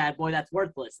self-custody that bad boy. That's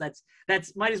worthless.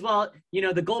 That's might as well,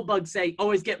 the gold bugs say,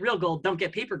 always get real gold, don't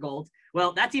get paper gold.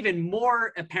 Well, that's even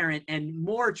more apparent and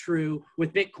more true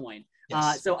with Bitcoin.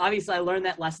 Yes. So obviously I learned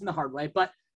that lesson the hard way,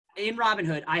 but in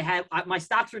Robinhood, my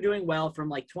stocks were doing well from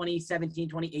like 2017,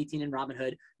 2018 in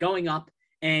Robinhood, going up,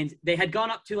 and they had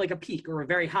gone up to like a peak or a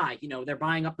very high. They're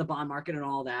buying up the bond market and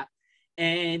all that.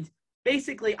 And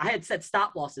basically I had set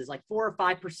stop losses like 4 or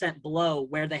 5% below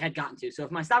where they had gotten to. So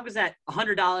if my stock was at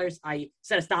 $100, I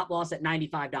set a stop loss at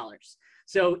 $95.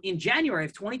 So in January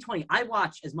of 2020, I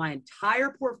watched as my entire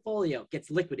portfolio gets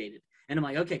liquidated. And I'm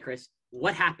like, okay, Chris,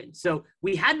 what happened? So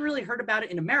we hadn't really heard about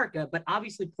it in America, but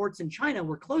obviously ports in China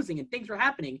were closing and things were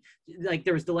happening. Like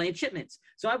there was delay in shipments.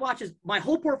 So I watch as my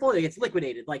whole portfolio gets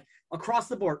liquidated, like across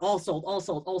the board, all sold.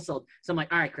 So I'm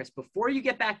like, all right, Chris, before you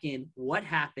get back in, what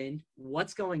happened?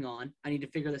 What's going on? I need to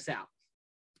figure this out.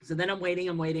 So then I'm waiting.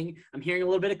 I'm hearing a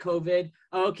little bit of COVID.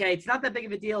 Okay, it's not that big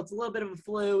of a deal. It's a little bit of a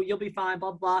flu. You'll be fine,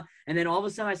 blah, blah, blah. And then all of a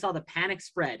sudden I saw the panic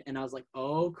spread and I was like,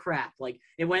 oh crap. Like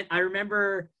I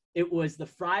remember it was the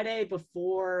Friday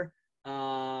before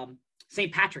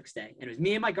St. Patrick's Day. And it was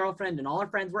me and my girlfriend and all our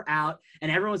friends were out and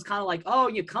everyone was kind of like, oh,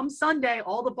 you come Sunday,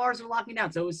 all the bars are locking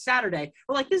down. So it was Saturday.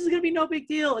 We're like, this is going to be no big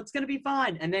deal. It's going to be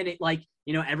fine. And then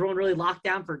everyone really locked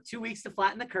down for 2 weeks to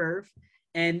flatten the curve.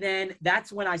 And then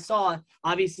that's when I saw,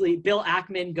 obviously, Bill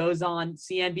Ackman goes on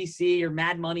CNBC or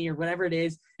Mad Money or whatever it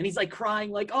is. And he's like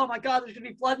crying like, oh my God, there's going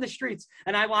to be flood in the streets.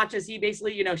 And I watch as he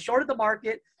basically, shorted the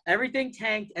market, everything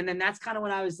tanked. And then that's kind of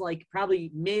when I was like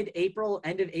probably mid-April,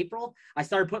 end of April, I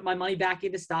started putting my money back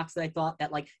into stocks that I thought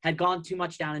that like had gone too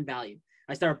much down in value.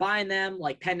 I started buying them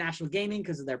like Penn National Gaming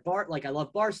because of their I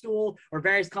love Barstool or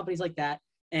various companies like that.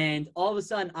 And all of a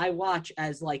sudden I watch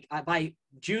as like by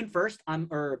June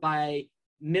 1st, by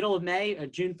middle of May or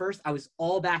June 1st, I was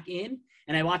all back in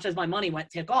and I watched as my money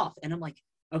went tick off. And I'm like,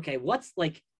 okay,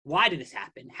 why did this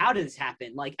happen? How did this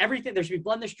happen? Like everything, there should be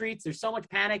blood in the streets. There's so much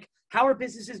panic. How are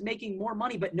businesses making more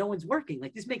money, but no one's working?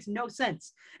 Like this makes no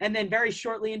sense. And then very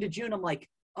shortly into June, I'm like,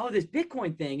 oh, this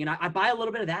Bitcoin thing. And I buy a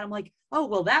little bit of that. I'm like, oh,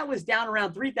 well, that was down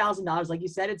around $3,000. Like you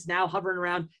said, it's now hovering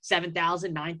around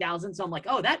 7,000, 9,000. So I'm like,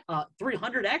 oh, that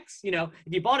 300X, if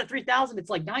you bought at 3,000, it's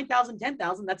like 9,000,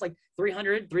 10,000. That's like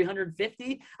 300,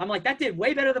 350. I'm like, that did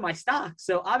way better than my stock.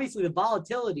 So obviously the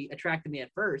volatility attracted me at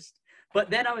first, but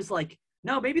then I was like,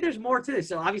 no, maybe there's more to this.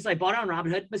 So obviously I bought it on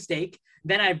Robinhood, mistake.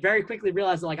 Then I very quickly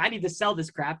realized like, I need to sell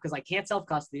this crap because I can't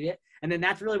self-custody it. And then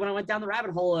that's really when I went down the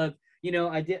rabbit hole of,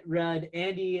 I read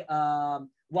Andy,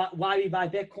 Why We Buy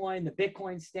Bitcoin, The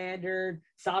Bitcoin Standard,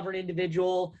 Sovereign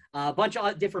Individual, a bunch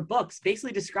of different books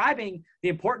basically describing the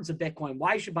importance of Bitcoin,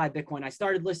 why you should buy Bitcoin. I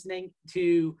started listening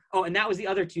to, and that was the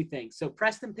other two things. So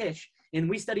Preston Pish and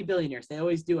We Study Billionaires, they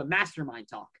always do a mastermind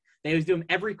talk. They always do them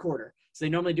every quarter. So they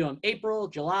normally do them April,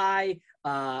 July,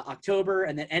 October,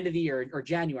 and then end of the year or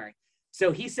January.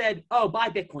 So he said, buy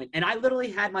Bitcoin. And I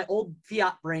literally had my old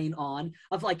fiat brain on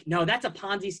of like, no, that's a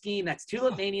Ponzi scheme. That's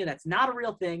tulip mania. That's not a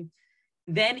real thing.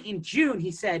 Then in June,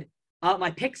 he said, my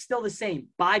pick's still the same,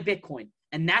 buy Bitcoin.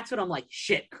 And that's what I'm like,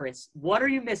 shit, Chris, what are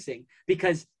you missing?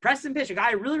 Because Preston Pish, a guy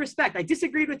I really respect, I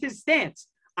disagreed with his stance.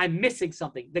 I'm missing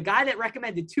something. The guy that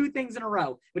recommended two things in a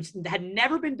row, which had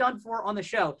never been done for on the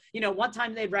show. One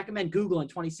time they'd recommend Google in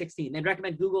 2016. They'd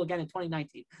recommend Google again in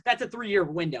 2019. That's a 3-year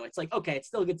window. It's like, okay, it's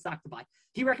still a good stock to buy.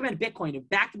 He recommended Bitcoin in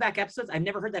back-to-back episodes. I've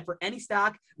never heard that for any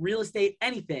stock, real estate,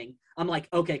 anything. I'm like,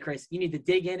 okay, Chris, you need to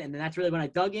dig in. And then that's really when I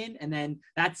dug in. And then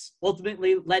that's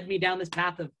ultimately led me down this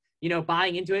path of,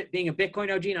 buying into it, being a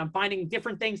Bitcoin OG. And I'm finding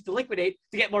different things to liquidate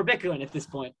to get more Bitcoin at this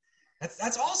point.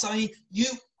 That's awesome. I mean, you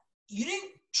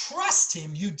didn't trust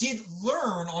him. You did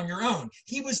learn on your own.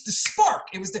 He was the spark.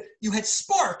 You had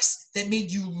sparks that made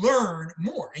you learn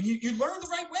more, and you learned the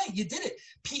right way. You did it.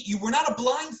 Pete, you were not a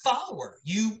blind follower.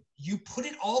 You put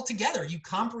it all together. You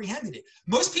comprehended it.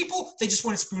 Most people, they just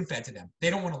want it spoon-fed to them. They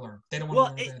don't want to learn. They don't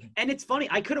want to learn anything. And it's funny.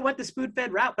 I could have went the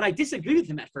spoon-fed route, but I disagreed with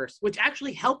him at first, which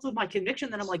actually helped with my conviction.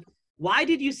 Then I'm like, why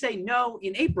did you say no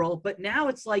in April? But now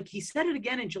it's like he said it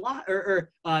again in July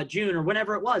or June or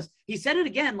whenever it was. He said it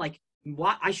again, like,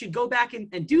 why I should go back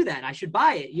and do that. I should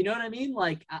buy it. You know what I mean?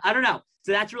 Like, I don't know.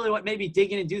 So that's really what made me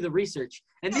dig in and do the research.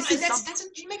 And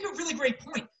you make a really great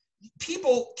point.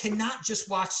 People cannot just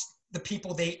watch the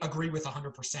people they agree with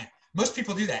 100%. Most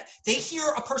people do that. They hear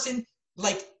a person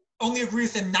like only agree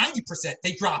with them 90%.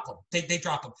 They drop them. They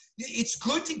drop them. It's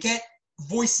good to get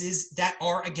voices that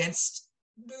are against.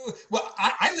 Well,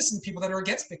 I listen to people that are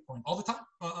against Bitcoin all the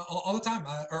time,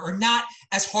 or not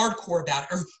as hardcore about it,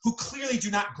 or who clearly do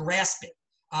not grasp it.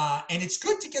 And it's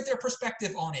good to get their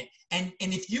perspective on it. And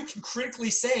if you can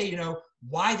critically say,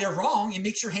 why they're wrong, it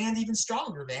makes your hand even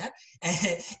stronger, man.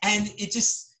 And it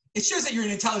shows that you're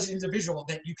an intelligent individual,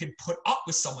 that you can put up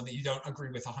with someone that you don't agree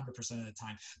with 100% of the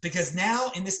time. Because now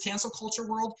in this cancel culture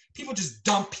world, people just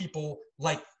dump people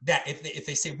like that. If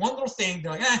they say one little thing,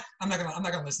 they're like, I'm not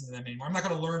gonna listen to them anymore. I'm not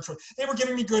gonna learn from. They were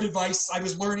giving me good advice. I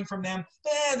was learning from them.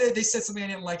 They said something I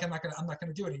didn't like. I'm not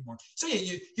gonna do it anymore. So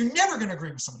yeah, you're never gonna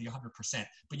agree with somebody 100%,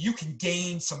 but you can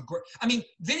gain some. I mean,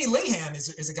 Vinny Laham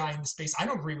is a guy in the space. I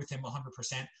don't agree with him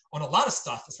 100% on a lot of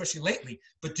stuff, especially lately.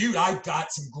 But dude, I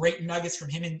got some great nuggets from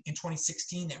him in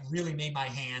 2016 that really made my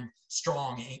hand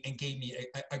strong and gave me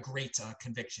a great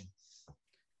conviction.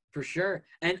 For sure.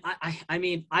 And I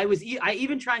mean, I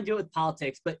even try and do it with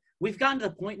politics, but we've gotten to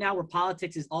the point now where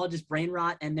politics is all just brain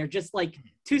rot, and they're just like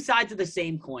two sides of the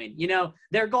same coin.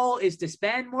 Their goal is to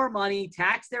spend more money,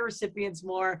 tax their recipients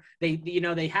more.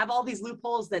 They have all these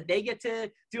loopholes that they get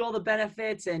to do all the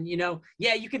benefits, and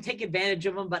yeah, you can take advantage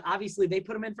of them, but obviously they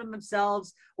put them in for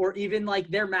themselves, or even like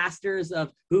they're masters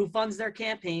of who funds their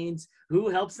campaigns, who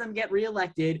helps them get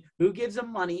reelected, who gives them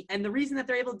money. And the reason that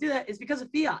they're able to do that is because of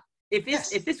fiat. If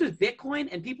this was Bitcoin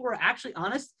and people were actually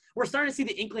honest, we're starting to see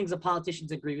the inklings of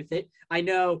politicians agree with it. I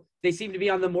know they seem to be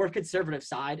on the more conservative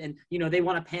side, and, they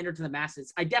want to pander to the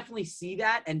masses. I definitely see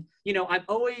that. And, I'm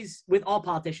always, with all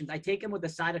politicians, I take them with a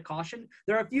side of caution.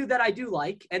 There are a few that I do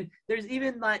like. And there's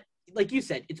even like you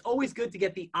said, it's always good to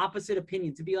get the opposite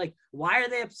opinion, to be like, why are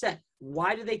they upset?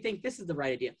 Why do they think this is the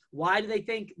right idea? Why do they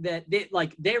think that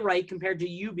they're right compared to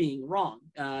you being wrong?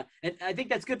 And I think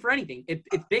that's good for anything.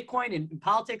 It's Bitcoin and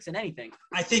politics and anything.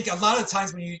 I think a lot of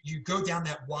times when you go down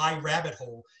that why rabbit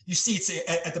hole, you see it's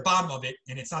at the bottom of it,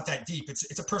 and it's not that deep.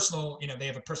 It's a personal, they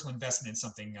have a personal investment in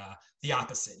something, the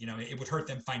opposite. It would hurt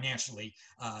them financially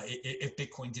if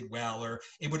Bitcoin did well, or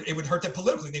it would hurt them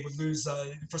politically. They would lose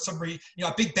for some reason,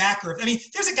 a big backer. I mean,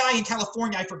 there's a guy in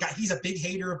California, I forgot, he's a big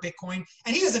hater of Bitcoin,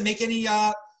 and he doesn't make any,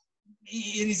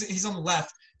 he's on the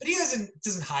left, but he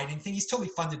doesn't hide anything. He's totally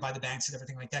funded by the banks and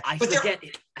everything like that. I forget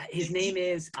his name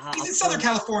is. He's in Southern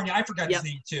California. I forgot his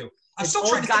name too. I'm still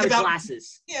trying to think about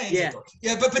glasses. Yeah.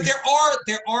 But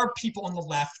there are people on the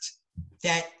left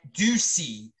that do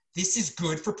see this is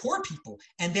good for poor people,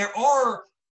 and there are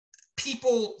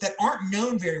people that aren't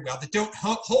known very well, that don't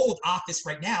hold office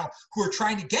right now, who are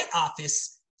trying to get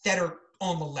office, that are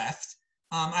on the left.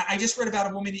 I just read about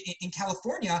a woman in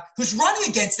California who's running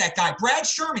against that guy, Brad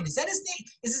Sherman. Is that his name?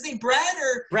 Is his name Brad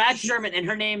or? Brad Sherman, and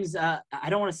her name's, I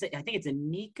don't want to say, I think it's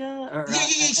Anika. Or,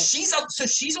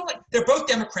 she's on, they're both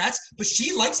Democrats, but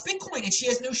she likes Bitcoin, and she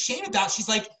has no shame about it. She's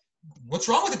like, What's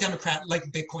wrong with a Democrat like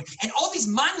Bitcoin? And all these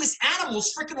mindless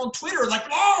animals freaking on Twitter, like,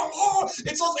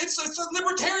 it's a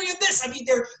libertarian this. I mean,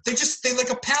 they're like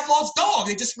a Pavlov's dog.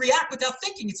 They just react without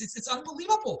thinking. It's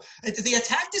unbelievable. They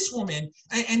attack this woman,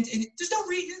 and there's no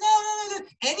reason. No.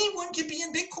 Anyone can be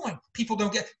in Bitcoin. People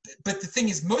don't get. But the thing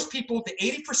is, most people, the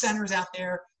 80%ers out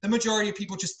there, the majority of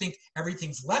people just think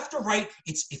everything's left or right.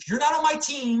 It's if you're not on my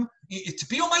team, to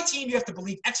be on my team, you have to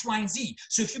believe X, Y, and Z.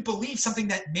 So if you believe something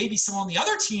that maybe someone on the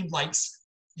other team likes,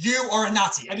 you are a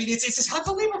Nazi. I mean, it's just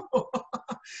unbelievable.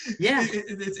 Yeah,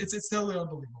 it's totally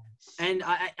unbelievable. And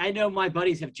I know my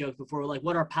buddies have joked before, like,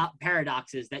 what are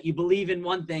paradoxes? That you believe in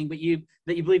one thing, but you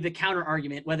believe the counter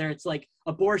argument, whether it's like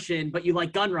abortion, but you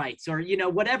like gun rights, or, you know,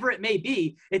 whatever it may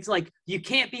be. It's like, you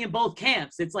can't be in both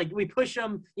camps. It's like, we push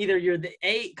them, either you're the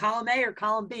column A or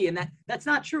column B. And that's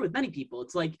not true with many people.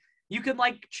 It's like, you could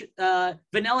like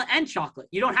vanilla and chocolate.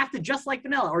 You don't have to just like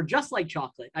vanilla or just like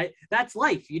chocolate. That's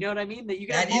life. You know what I mean?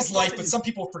 That is life, but some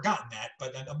people have forgotten that.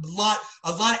 But a lot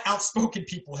of outspoken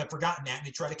people have forgotten that, and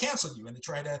they try to cancel you, and they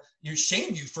try to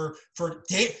shame you for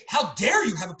how dare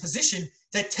you have a position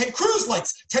that Ted Cruz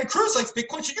likes. Ted Cruz likes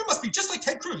Bitcoin, so you must be just like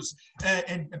Ted Cruz.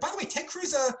 And by the way, Ted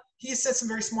Cruz, he has said some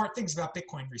very smart things about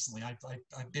Bitcoin recently. I've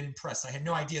been impressed. I had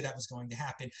no idea that was going to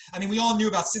happen. I mean, we all knew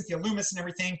about Cynthia Loomis and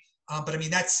everything. But I mean,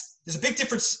 there's a big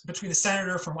difference between the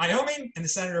senator from Wyoming and the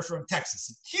senator from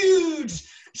Texas. Huge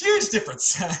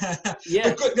difference.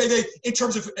 Yeah. But they, in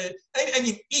terms of, I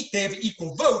mean, they have an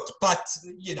equal vote, but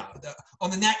you know,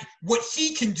 what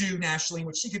he can do nationally,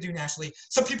 what she could do nationally.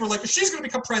 Some people are like, she's going to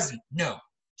become president. No,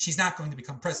 she's not going to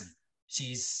become president.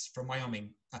 She's from Wyoming.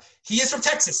 He is from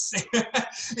Texas.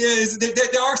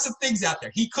 There are some things out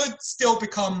there. He could still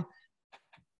become.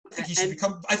 I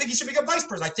think he should become vice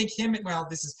president. I think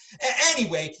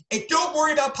anyway, don't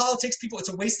worry about politics, people. It's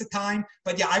a waste of time.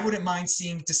 But yeah, I wouldn't mind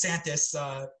seeing DeSantis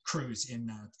Cruz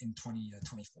in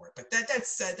 2024. But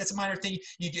that's a minor thing.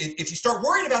 If you start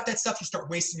worrying about that stuff, you start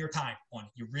wasting your time on it.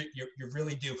 You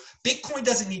really do. Bitcoin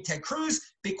doesn't need Ted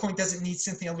Cruz. Bitcoin doesn't need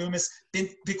Cynthia Loomis.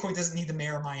 Bitcoin doesn't need the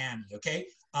mayor of Miami. Okay.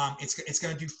 It's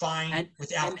going to do fine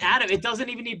without. And Adam, it doesn't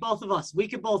even need both of us. We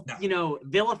could both,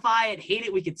 vilify it, hate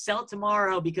it. We could sell it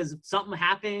tomorrow because something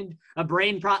happened, a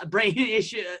brain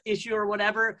issue or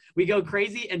whatever. We go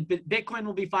crazy, and Bitcoin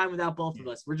will be fine without both of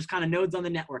us. We're just kind of nodes on the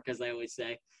network, as I always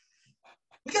say.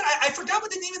 I forgot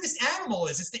what the name of this animal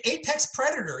is. It's the apex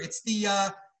predator. It's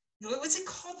the what's it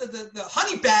called? The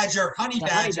honey badger. Honey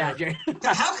badger.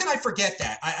 How can I forget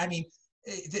that? I mean.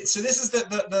 So this is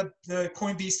the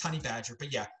Coinbase honey badger,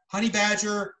 but yeah, honey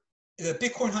badger, the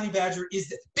Bitcoin honey badger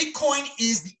Bitcoin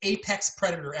is the apex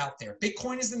predator out there.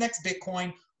 Bitcoin is the next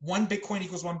Bitcoin. 1 Bitcoin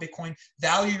equals 1 Bitcoin.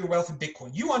 Value your wealth in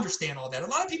Bitcoin. You understand all that. A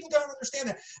lot of people don't understand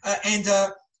that. And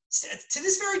to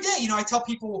this very day, I tell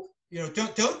people, don't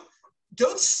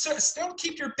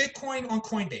keep your Bitcoin on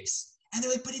Coinbase. And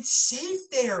they're like, but it's safe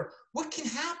there. What can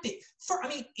happen?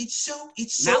 It's so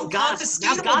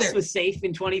confiscatable. Mt. Gox was safe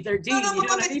in 2013.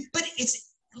 But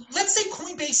let's say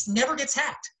Coinbase never gets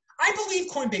hacked. I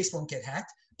believe Coinbase won't get hacked,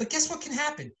 but guess what can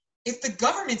happen? If the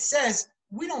government says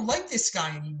we don't like this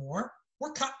guy anymore,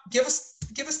 give us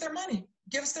their money,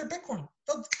 give us their Bitcoin.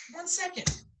 1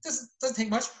 second, doesn't take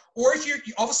much. Or if you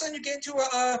all of a sudden you get into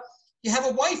you have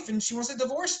a wife and she wants to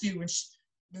divorce you,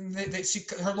 and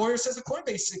her lawyer says the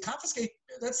Coinbase confiscate.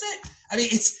 That's it. I mean,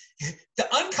 it's the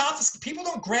unconfiscate. People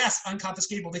don't grasp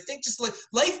unconfiscatable. They think just like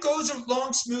life goes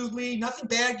along smoothly, nothing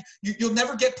bad. You'll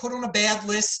never get put on a bad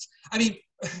list. I mean,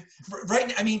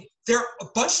 there are a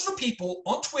bunch of people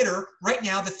on Twitter right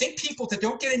now that think people that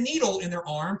don't get a needle in their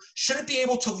arm shouldn't be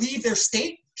able to leave their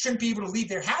state, shouldn't be able to leave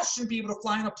their house, shouldn't be able to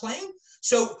fly on a plane.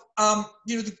 So,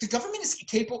 the government is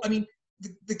capable. I mean,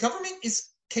 the government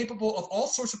is capable of all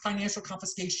sorts of financial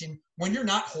confiscation when you're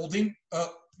not holding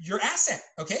your asset,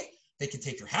 okay? They can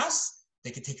take your house,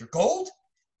 they can take your gold,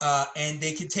 and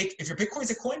they can take, if your Bitcoin's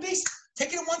at Coinbase,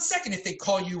 take it in 1 second if they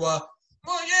call you,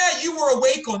 you were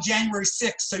awake on January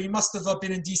 6th, so you must have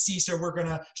been in DC, so we're going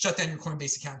to shut down your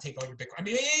Coinbase account and take all your Bitcoin. I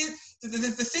mean,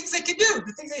 the things they can do,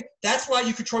 that's why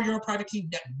you control your own private key.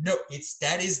 No,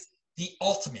 that is the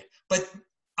ultimate. But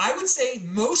I would say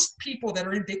most people that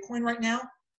are in Bitcoin right now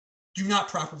do not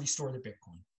properly store their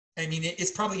Bitcoin. I mean,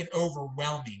 it's probably an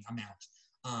overwhelming amount.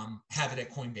 Have it at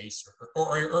Coinbase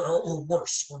or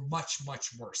worse, or much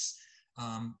worse.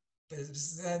 They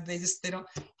don't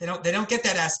get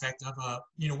that aspect of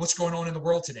what's going on in the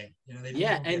world today.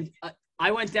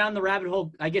 I went down the rabbit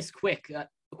hole, I guess, quick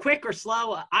or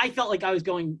slow. I felt like I was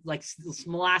going like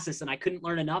molasses, and I couldn't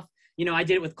learn enough. I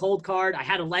did it with Cold Card. I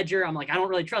had a Ledger. I'm like, I don't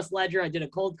really trust Ledger. I did a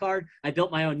Cold Card. I built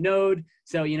my own node.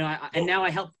 So, and now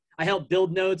I I help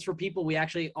build nodes for people. We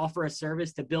actually offer a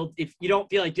service to build. If you don't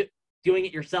feel like doing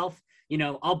it yourself,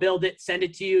 I'll build it, send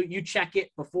it to you. You check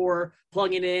it before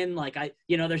plugging it in. Like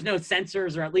there's no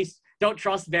sensors, or at least don't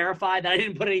trust verify that I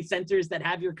didn't put any sensors that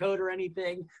have your code or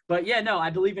anything. But yeah, no,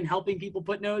 I believe in helping people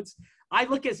put nodes. I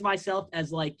look at myself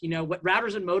as like, what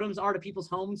routers and modems are to people's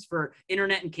homes for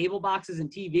internet and cable boxes and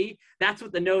TV. That's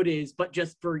what the node is, but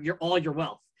just for all your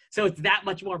wealth. So it's that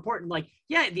much more important. Like,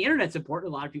 yeah, the internet's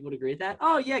important. A lot of people would agree with that.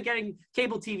 Oh yeah, getting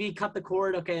cable TV, cut the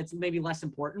cord. Okay, it's maybe less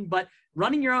important, but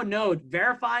running your own node,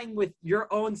 verifying with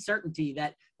your own certainty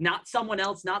that not someone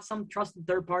else, not some trusted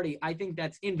third party, I think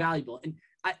that's invaluable. And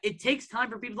it takes time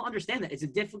for people to understand that. It's a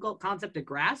difficult concept to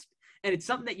grasp. And it's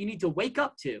something that you need to wake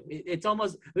up to. It's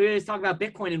almost, we always talk about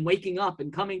Bitcoin and waking up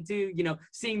and coming to,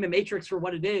 seeing the matrix for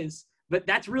what it is. But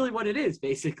that's really what it is,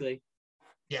 basically.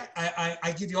 Yeah,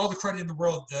 I give you all the credit in the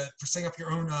world for setting up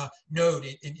your own node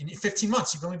in 15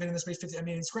 months. You've only been in this space 15. I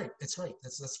mean, it's great. It's great.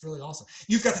 That's really awesome.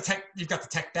 You've got the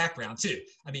tech background too.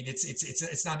 I mean,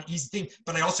 it's not an easy thing.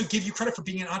 But I also give you credit for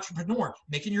being an entrepreneur,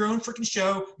 making your own freaking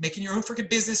show, making your own freaking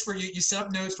business where you set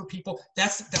up nodes for people.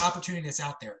 That's the opportunity that's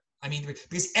out there. I mean,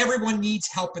 because everyone needs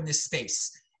help in this space.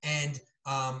 And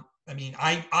I mean,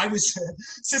 I was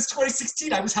since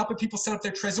 2016, I was helping people set up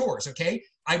their trezors. Okay,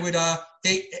 I would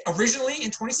they originally in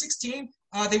 2016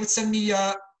 they would send me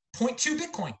 0.2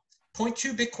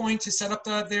 Bitcoin to set up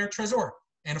their trezor,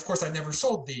 and of course I never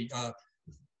sold the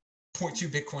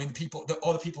 0.2 Bitcoin.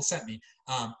 All the people sent me.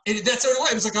 That's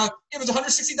what it was like. It was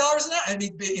 $160 an hour. I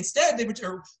mean, instead they would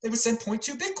send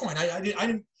 0.2 Bitcoin. I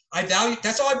didn't. I value,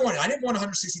 that's all I wanted. I didn't want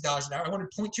 $160 an hour. I wanted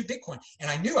 0.2 Bitcoin.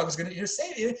 And I knew I was going to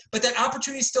save it. But that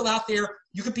opportunity is still out there.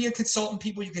 You could be a consultant,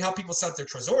 people. You could help people set up their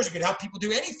trezors. You could help people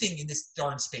do anything in this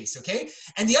darn space, okay?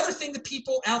 And the other thing, the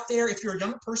people out there, if you're a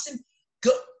young person,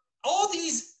 all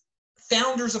these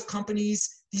founders of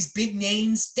companies, these big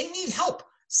names, they need help.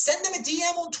 Send them a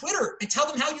DM on Twitter and tell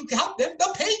them how you can help them.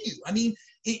 They'll pay you. I mean,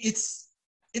 it's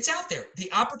out there.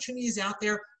 The opportunity is out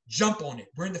there. Jump on it.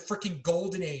 We're in the freaking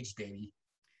golden age, baby.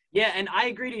 Yeah, and I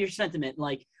agree to your sentiment.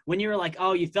 Like, when you were like,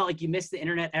 oh, you felt like you missed the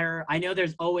internet era, I know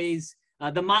there's always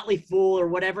the Motley Fool or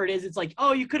whatever it is. It's like,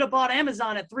 oh, you could have bought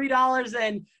Amazon at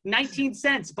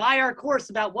 $3.19. Buy our course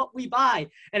about what we buy.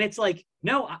 And it's like,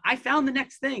 no, I found the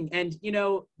next thing. And,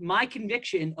 my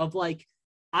conviction of like,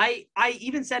 I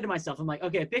even said to myself, I'm like,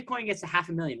 okay, if Bitcoin gets to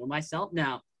 500,000, will I sell?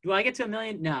 No. Do I get to 1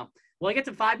 million? No. Will I get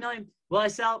to 5 million? Will I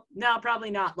sell? No,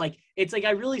 probably not. Like, it's like,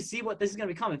 I really see what this is going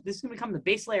to become. If this is going to become the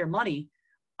base layer money,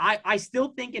 I still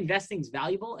think investing is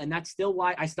valuable, and that's still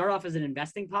why I start off as an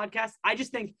investing podcast. I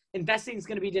just think investing is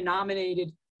going to be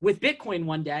denominated with Bitcoin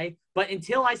one day, but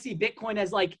until I see Bitcoin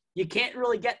as like, you can't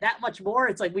really get that much more.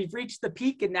 It's like we've reached the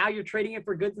peak and now you're trading it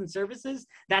for goods and services.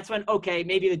 That's when, okay,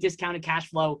 maybe the discounted cash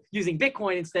flow using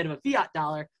Bitcoin instead of a fiat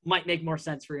dollar might make more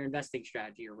sense for your investing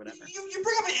strategy or whatever. You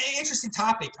bring up an interesting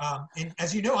topic. And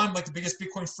as you know, I'm like the biggest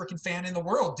Bitcoin freaking fan in the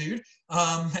world, dude.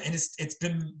 And it's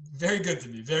been very good to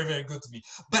me, very, very good to me.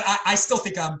 But I still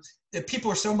think that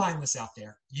people are so mindless out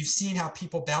there. You've seen how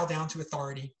people bow down to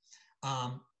authority.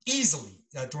 Easily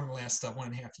during the last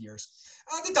 1.5 years.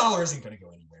 The dollar isn't going to go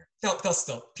anywhere. They'll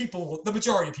still, the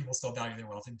majority of people still value their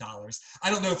wealth in dollars. I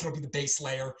don't know if it'll be the base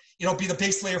layer. It'll be the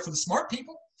base layer for the smart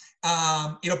people.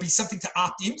 It'll be something to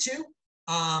opt into.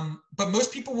 But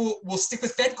most people will stick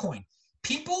with FedCoin.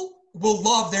 People will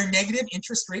love their negative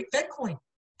interest rate FedCoin.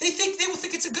 They will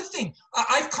think it's a good thing.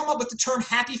 I've come up with the term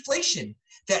happyflation,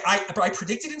 that I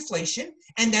predicted inflation,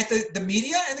 and that the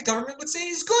media and the government would say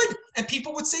is good, and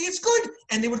people would say it's good,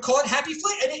 and they would call it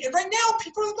happyflation. And right now,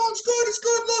 people are like, oh, it's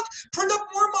good. Look, print up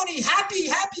more money.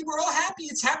 Happy. We're all happy.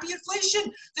 It's happy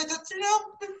inflation. They don't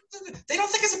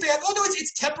think it's a bad. Oh no,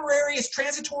 it's temporary. It's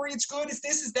transitory. It's good. It's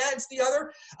this. It's that. It's the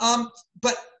other.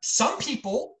 But some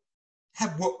people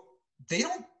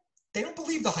they don't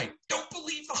believe the hype. Don't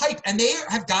believe the hype. And they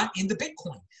have gone into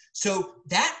Bitcoin. So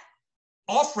that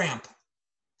off-ramp,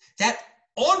 that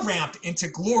on-ramp into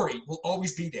glory will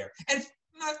always be there. And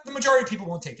the majority of people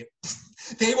won't take it.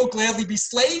 They will gladly be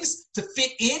slaves to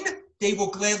fit in. They will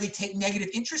gladly take negative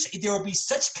interest. There will be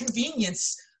such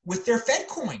convenience with their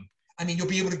FedCoin. I mean, you'll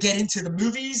be able to get into the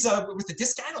movies with the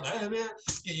discount.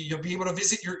 You'll be able to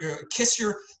visit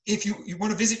if you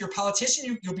want to visit your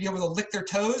politician, you'll be able to lick their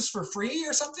toes for free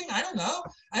or something. I don't know.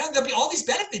 There'll be all these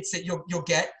benefits that you'll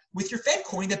get with your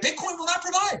FedCoin that Bitcoin will not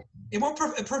provide. It won't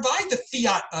provide the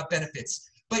fiat benefits.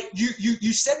 But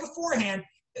you said beforehand,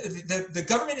 the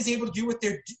government is able to do what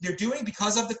they're doing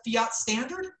because of the fiat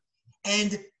standard.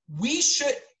 And we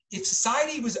should, if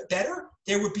society was better,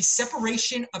 there would be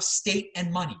separation of state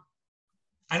and money.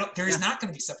 There is not going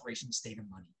to be separation of state and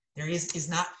money. There is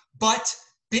not. But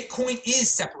Bitcoin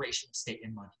is separation of state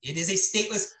and money. It is a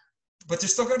stateless, but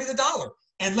there's still going to be the dollar.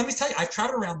 And let me tell you, I've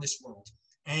traveled around this world,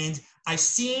 and I've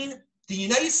seen the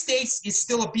United States is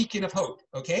still a beacon of hope,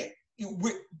 okay?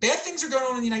 Bad things are going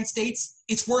on in the United States.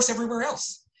 It's worse everywhere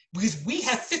else because we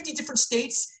have 50 different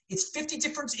states. It's 50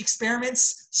 different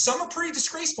experiments. Some are pretty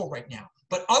disgraceful right now,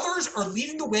 but others are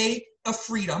leading the way of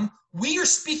freedom. We are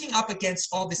speaking up against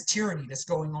all this tyranny that's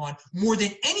going on more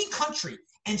than any country.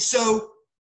 And so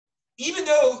even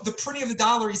though the printing of the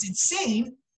dollar is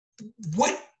insane,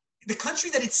 what the country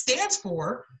that it stands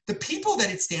for, the people that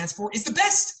it stands for, is the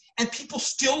best. And people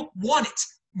still want it.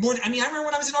 More, I remember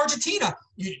when I was in Argentina,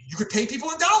 you could pay people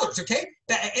in dollars, okay?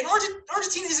 And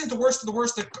Argentina isn't the worst of the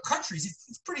worst of countries.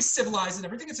 It's pretty civilized and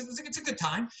everything. It's a good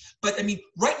time. But,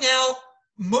 right now,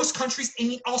 most countries,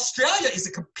 Australia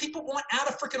people want out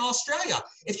of freaking Australia.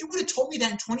 If you would have told me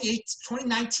that in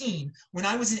 2019, when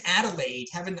I was in Adelaide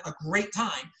having a great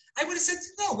time, I would have said,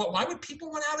 no, why would people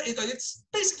want out of it? It's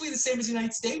basically the same as the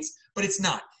United States, but it's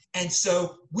not. And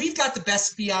so we've got the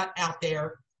best fiat out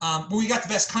there. We got the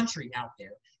best country out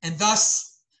there. And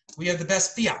thus, we have the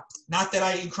best fiat. Not that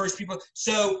I encourage people.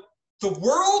 So the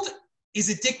world is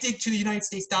addicted to the United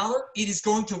States dollar. It is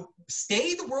going to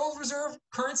stay the world reserve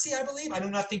currency, I believe. I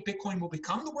do not think Bitcoin will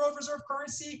become the world reserve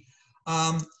currency.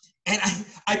 And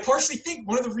I partially think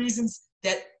one of the reasons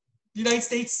that the United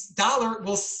States dollar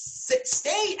will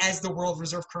stay as the world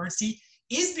reserve currency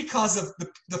is because of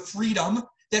the freedom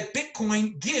that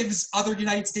Bitcoin gives other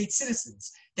United States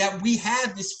citizens, that we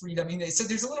have this freedom. So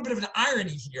there's a little bit of an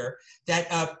irony here that,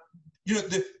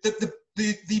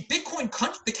 the Bitcoin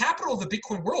country, the capital of the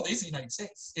Bitcoin world is the United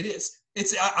States. It is.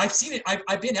 I've seen it.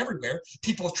 I've been everywhere.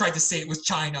 People have tried to say it was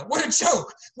China. What a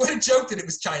joke. What a joke that it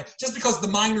was China. Just because the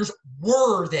miners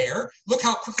were there. Look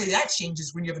how quickly that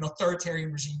changes when you have an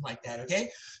authoritarian regime like that,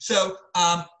 okay? So,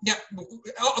 of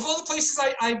all the places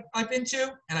I've been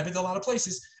to, and I've been to a lot of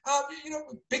places,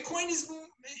 Bitcoin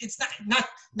it's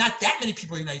not that many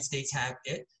people in the United States have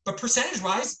it, but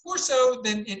percentage-wise, more so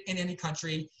than in any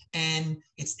country. And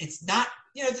it's not,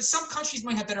 some countries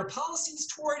might have better policies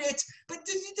toward it, but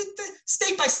the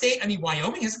state by state,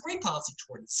 Wyoming has a great policy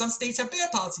toward it. Some states have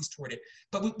bad policies toward it,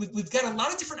 but we've got a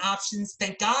lot of different options.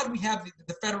 Thank God we have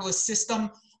the federalist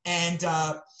system. And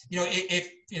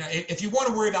if you want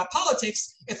to worry about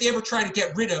politics, if they ever try to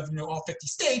get rid of all 50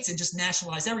 states and just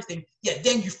nationalize everything,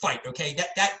 then you fight. Okay,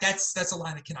 that's a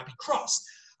line that cannot be crossed.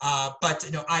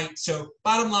 So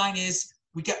bottom line is,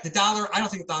 we got the dollar. I don't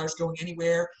think the dollar is going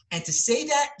anywhere. And to say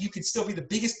that, you could still be the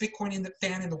biggest Bitcoin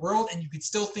fan in the world, and you could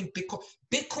still think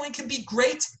Bitcoin can be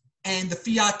great, and the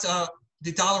fiat,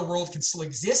 the dollar world can still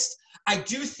exist. I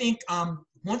do think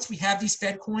once we have these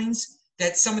Fed coins,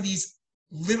 that some of these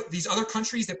other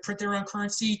countries that print their own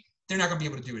currency, they're not going to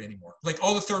be able to do it anymore. Like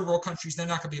all the third world countries, they're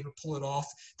not going to be able to pull it off.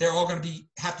 They're all going to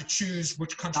have to choose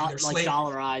which country they're slaves. Like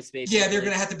dollarized, basically. Yeah, they're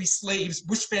going to have to be slaves.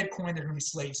 Which Fed coin they're going to be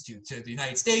slaves to the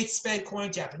United States Fed coin,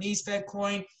 Japanese Fed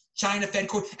coin, China Fed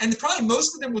coin. And probably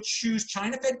most of them will choose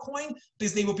China Fed coin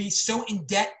because they will be so in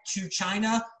debt to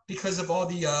China because of all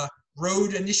the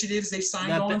road initiatives they've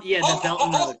signed on. Yeah, the Belt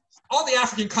and Road. All the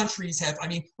African countries have.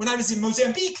 When I was in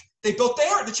Mozambique, the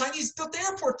Chinese built the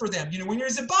airport for them. When you're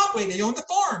in Zimbabwe, they own the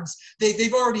farms.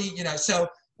 They've already, so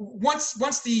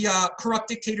once the corrupt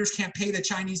dictators can't pay the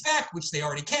Chinese back, which they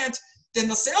already can't, then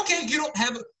they'll say, okay, you don't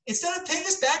have, instead of paying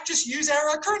us back, just use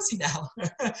our currency now.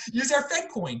 Use our Fed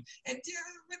coin. And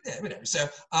whatever. So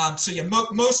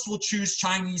most will choose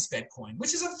Chinese Fed coin,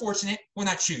 which is unfortunate. Well,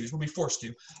 not choose, we'll be forced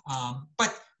to.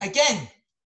 But again,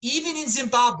 even in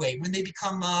Zimbabwe, when they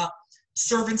become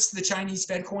servants to the Chinese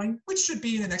Fed coin, which should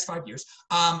be in the next 5 years,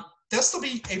 they'll still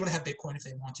be able to have Bitcoin if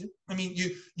they want to.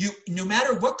 You no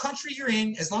matter what country you're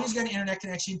in, as long as you got an internet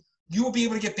connection, you will be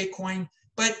able to get Bitcoin.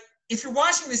 But if you're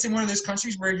watching this in one of those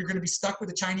countries where you're going to be stuck with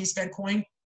the Chinese Fed coin,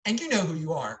 and you know who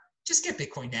you are, just get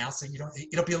Bitcoin now, so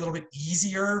it'll be a little bit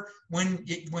easier when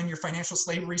your financial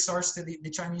slavery starts to the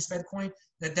Chinese Fed coin.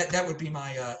 That would be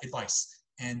my advice.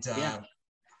 And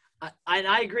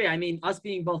I agree. Us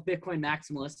being both Bitcoin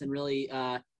maximalists and really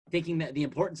thinking that the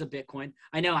importance of Bitcoin.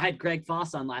 I know I had Greg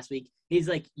Foss on last week. He's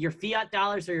like, your fiat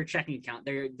dollars are your checking account.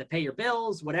 They're to pay your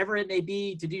bills, whatever it may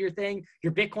be, to do your thing.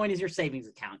 Your Bitcoin is your savings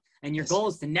account. And your goal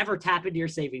is to never tap into your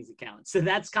savings account. So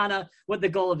that's kind of what the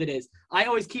goal of it is. I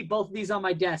always keep both of these on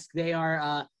my desk. They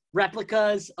are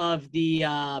replicas of the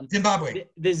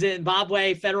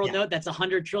Zimbabwe federal note. That's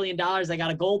 $100 trillion. I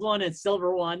got a gold one and a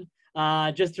silver one,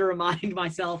 just to remind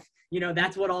myself,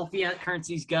 that's what all fiat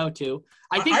currencies go to.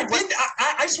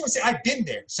 I've I just want to say I've been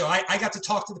there. So I got to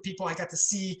talk to the people. I got to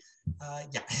see,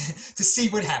 to see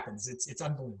what happens. It's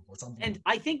unbelievable. It's unbelievable. And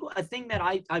I think a thing that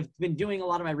I've been doing a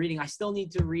lot of my reading, I still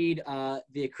need to read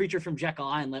The Creature from Jekyll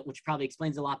Island, which probably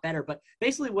explains a lot better. But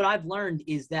basically what I've learned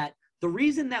is that the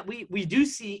reason that we do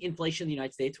see inflation in the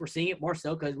United States, we're seeing it more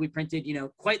so because we printed,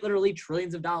 quite literally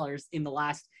trillions of dollars in the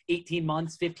last 18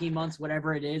 months, 15 months,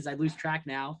 whatever it is. I lose track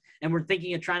now. And we're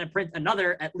thinking of trying to print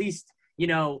another at least,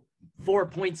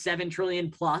 4.7 trillion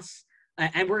plus.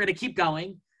 And we're going to keep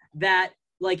going. That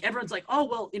like everyone's like, oh,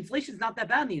 well, inflation's not that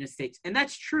bad in the United States. And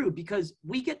that's true because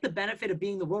we get the benefit of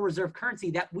being the world reserve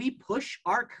currency that we push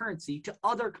our currency to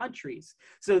other countries.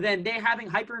 So then they're having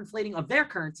hyperinflating of their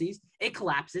currencies, it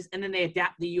collapses, and then they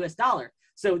adapt the US dollar.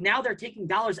 So now they're taking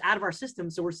dollars out of our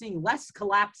system. So we're seeing less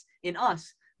collapse in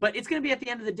us. But it's going to be at the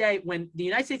end of the day when the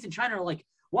United States and China are like,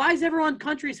 why is everyone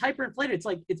countries hyperinflated? It's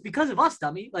like, it's because of us,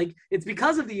 dummy. Like, it's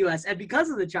because of the US and because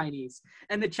of the Chinese.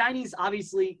 And the Chinese,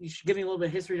 obviously, giving a little bit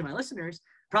of history to my listeners,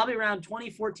 probably around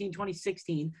 2014,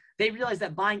 2016, they realized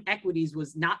that buying equities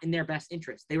was not in their best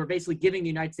interest. They were basically giving the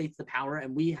United States the power,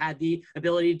 and we had the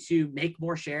ability to make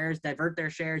more shares, divert their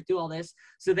shares, do all this.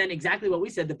 So then exactly what we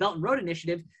said, the Belt and Road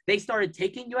Initiative, they started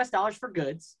taking US dollars for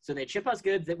goods. So they'd ship us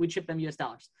goods that we'd ship them US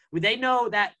dollars. They know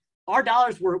that our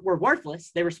dollars were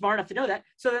worthless. They were smart enough to know that.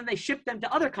 So then they shipped them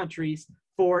to other countries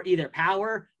for either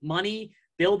power, money,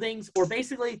 buildings, or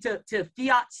basically to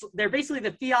fiat. They're basically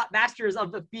the fiat masters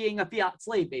of being a fiat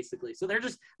slave, basically. So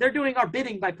they're doing our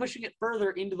bidding by pushing it further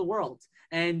into the world.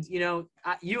 And, you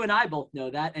and I both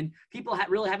know that. And people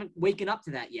really haven't waken up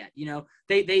to that yet.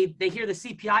 They hear the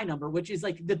CPI number, which is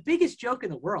like the biggest joke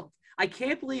in the world. I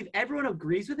can't believe everyone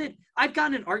agrees with it. I've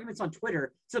gotten in arguments on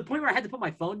Twitter to the point where I had to put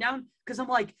my phone down because I'm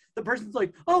like, the person's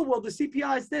like, oh, well, the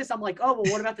CPI is this. I'm like, oh,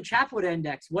 well, what about the Chapwood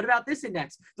index? What about this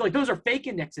index? They're like, those are fake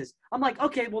indexes. I'm like,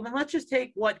 okay, well, then let's just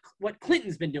take what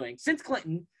Clinton's been doing. Since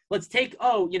Clinton, let's take,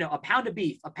 a pound of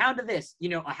beef, a pound of this,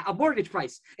 a mortgage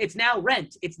price. It's now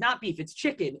rent. It's not beef. It's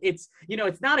chicken. It's,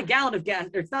 it's not a gallon of gas.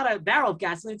 Or it's not a barrel of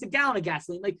gasoline. It's a gallon of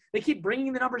gasoline. Like they keep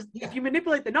bringing the numbers. Yeah. If you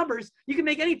manipulate the numbers, you can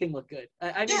make anything look good.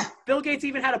 I mean, Bill Gates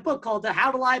even had a book called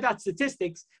How to Lie About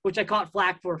Statistics, which I caught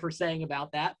flack for saying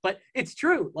about that. But it's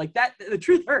true. Like that, the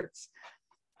truth hurts.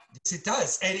 Yes, it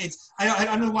does. And I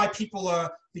don't know why people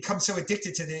become so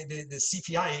addicted to the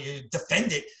CPI,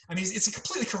 defend it. I mean, it's a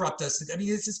completely corrupt us. I mean,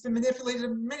 it's been manipulated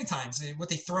many times, what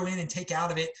they throw in and take out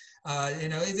of it.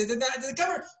 The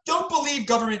government, don't believe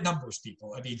government numbers,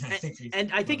 people. I mean,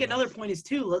 I think another point is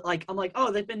too, like, I'm like,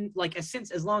 oh, they've been like,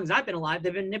 since as long as I've been alive,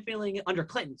 they've been manipulating it under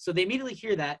Clinton. So they immediately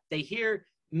hear that. They hear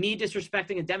me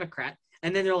disrespecting a Democrat.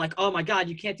 And then they're like, oh my God,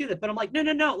 you can't do that. But I'm like,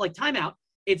 no, like time out.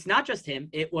 It's not just him.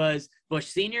 It was Bush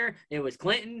Sr., it was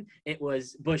Clinton, it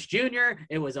was Bush Jr.,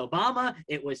 it was Obama,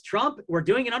 it was Trump. We're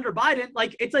doing it under Biden.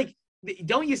 Like, it's like,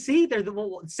 don't you see? They're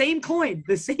the same coin,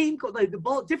 like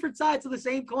different sides of the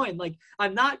same coin. Like,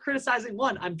 I'm not criticizing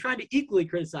one. I'm trying to equally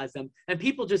criticize them. And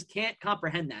people just can't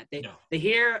comprehend that. They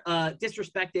hear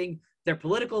disrespecting their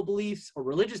political beliefs or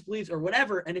religious beliefs or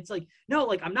whatever. And it's like, no,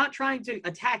 like, I'm not trying to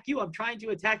attack you. I'm trying to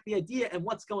attack the idea and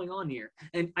what's going on here.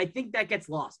 And I think that gets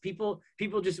lost. People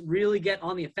just really get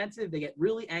on the offensive. They get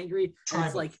really angry. And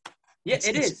it's like, yeah,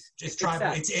 it's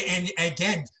tribal. And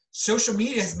again, social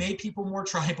media has made people more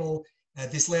tribal.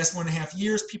 This last 1.5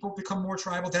 years, people become more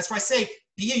tribal. That's why I say,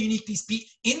 be a unique piece.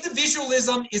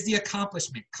 Individualism is the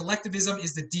accomplishment. Collectivism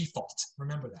is the default.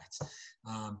 Remember that.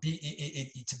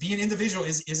 To be an individual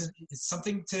is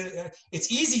something to.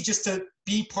 It's easy just to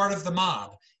be part of the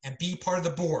mob and be part of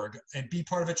the Borg and be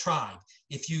part of a tribe.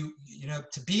 If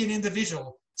to be an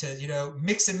individual, to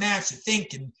mix and match and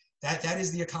think, and that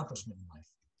is the accomplishment in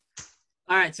life.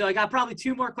 All right, so I got probably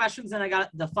 2 more questions, and I got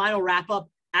the final wrap up.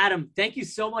 Adam, thank you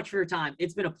so much for your time.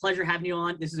 It's been a pleasure having you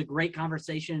on. This is a great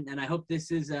conversation, and I hope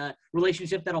this is a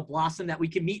relationship that'll blossom, that we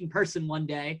can meet in person one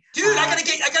day. Dude, I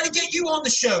gotta get you on the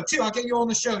show too. I'll get you on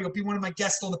the show. You'll be one of my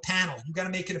guests on the panel. You got to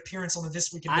make an appearance on the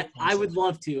This Week in Bitcoin. I would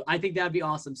love to. I think that'd be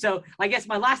awesome. So I guess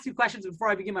my last 2 questions before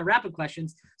I begin my rapid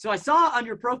questions. So I saw on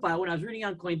your profile when I was reading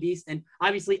on Coinbeast, and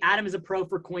obviously Adam is a pro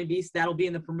for Coinbeast. That'll be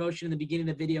in the promotion in the beginning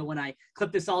of the video when I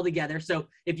clip this all together. So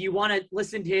if you want to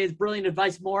listen to his brilliant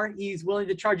advice more, he's willing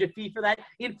to charge a fee for that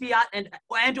in fiat and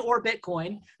or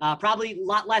Bitcoin, probably a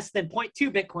lot less than 0.2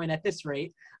 Bitcoin at this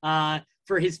rate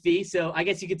for his fee. So I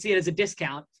guess you could see it as a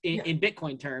discount in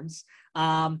Bitcoin terms.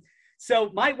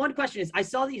 So my one question is, I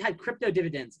saw that you had crypto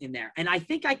dividends in there, and I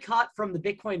think I caught from the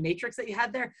Bitcoin matrix that you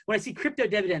had there. When I see crypto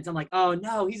dividends, I'm like, oh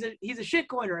no, he's a shit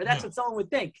coiner. That's what someone would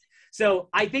think. So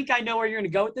I think I know where you're going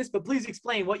to go with this, but please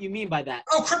explain what you mean by that.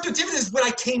 Oh, crypto dividends, what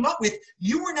I came up with.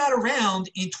 You were not around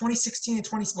in 2016 and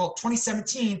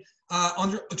 2017.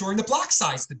 during the block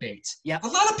size debate. Yep. A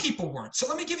lot of people weren't. So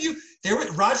let me give you,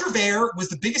 Roger Ver was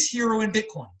the biggest hero in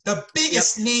Bitcoin, the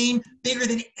biggest name, bigger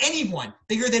than anyone,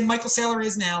 bigger than Michael Saylor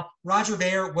is now. Roger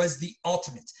Ver was the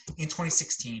ultimate in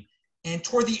 2016. And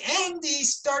toward the end, he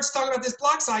starts talking about this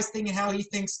block size thing and how he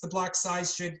thinks the block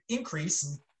size should increase.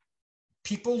 And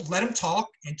people let him talk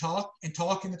and talk and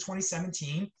talk in the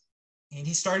 2017. And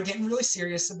he started getting really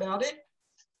serious about it.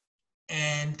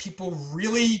 And people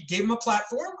really gave him a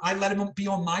platform. I let him be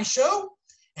on my show,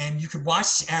 and you could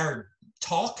watch our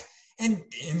talk. And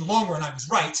in the long run, I was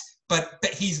right, but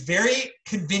he's very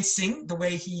convincing the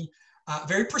way he,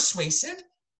 very persuasive.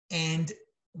 And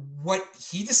what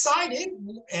he decided,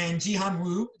 and Jihan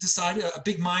Wu decided, a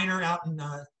big miner out in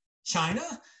China,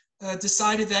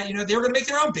 decided that, they were going to make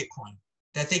their own Bitcoin,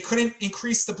 that they couldn't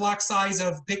increase the block size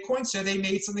of Bitcoin, so they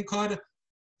made something called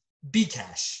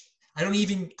Bcash. I don't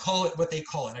even call it what they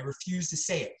call it. I refuse to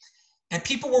say it. And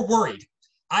people were worried.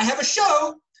 I have a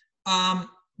show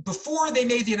before they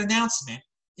made the announcement.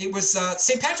 It was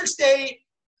St. Patrick's Day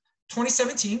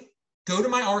 2017. Go to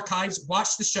my archives,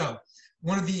 watch the show.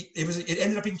 It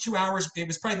ended up being 2 hours. It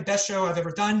was probably the best show I've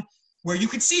ever done, where you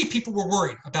could see people were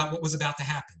worried about what was about to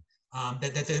happen.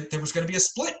 That there was going to be a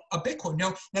split of Bitcoin.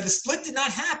 Now the split did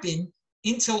not happen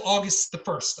until August the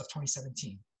 1st of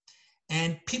 2017.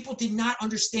 And people did not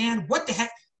understand what the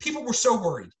heck. People were so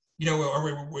worried.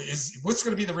 What's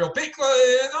going to be the real Bitcoin?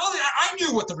 I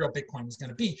knew what the real Bitcoin was going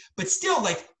to be, but still,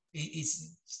 there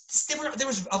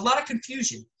was a lot of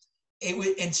confusion.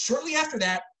 And shortly after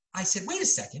that, I said, wait a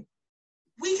second,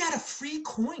 we got a free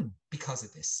coin because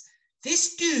of this.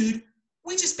 This dude,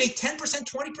 we just made 10%,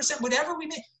 20%, whatever we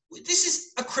made. This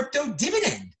is a crypto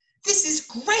dividend. This is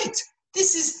great.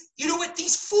 This is,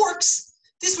 these forks.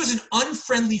 This was an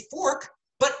unfriendly fork,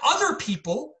 but other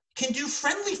people can do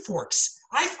friendly forks.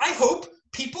 I hope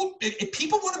if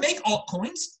people want to make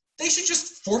altcoins, they should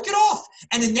just fork it off.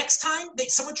 And the next time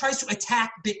someone tries to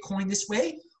attack Bitcoin this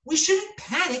way, we shouldn't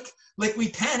panic like we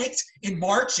panicked in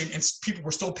March, and people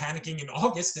were still panicking in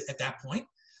August at that point.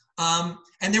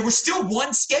 And there was still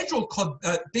one scheduled called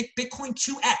Bitcoin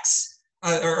 2X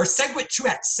or SegWit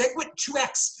 2X. SegWit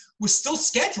 2X was still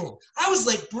scheduled. I was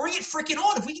like, bring it freaking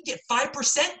on. If we can get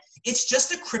 5%, it's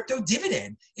just a crypto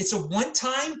dividend. It's a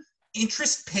one-time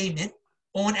interest payment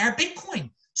on our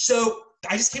Bitcoin. So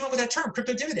I just came up with that term,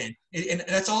 crypto dividend. And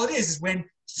that's all it is when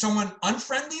someone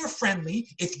unfriendly or friendly,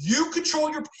 if you control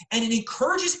and it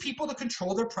encourages people to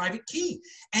control their private key.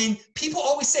 And people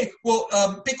always say, well,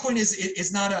 Bitcoin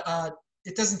is not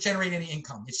it doesn't generate any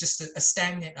income. It's just a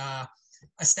stagnant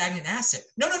asset.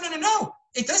 No.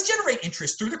 It does generate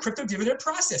interest through the crypto dividend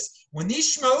process. When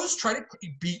these schmoes try to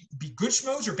be good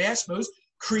schmoes or bad schmoes,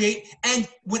 and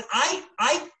when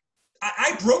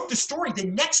I broke the story, the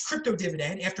next crypto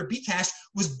dividend after Bcash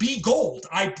was B Gold.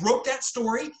 I broke that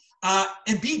story,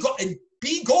 and B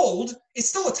Gold is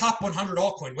still a top 100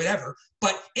 altcoin, whatever,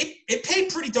 but it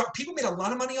paid pretty dark. People made a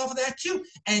lot of money off of that too.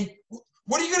 And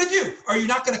what are you going to do? Are you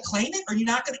not going to claim it? Are you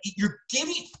not going to,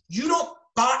 you don't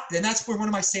buy, and that's where one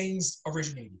of my sayings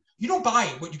originated. You don't buy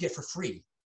what you get for free.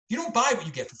 You don't buy what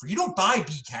you get for free. You don't buy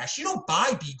Bcash. You don't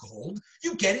buy B Gold.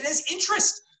 You get it as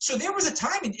interest. So there was a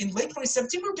time in late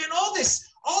 2017, we were getting all this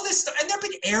stuff, and there have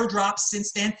been airdrops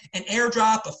since then, an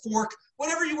airdrop, a fork,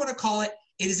 whatever you want to call it.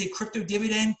 It is a crypto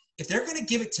dividend. If they're going to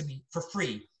give it to me for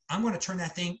free, I'm going to turn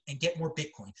that thing and get more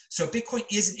Bitcoin. So Bitcoin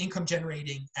is an income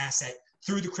generating asset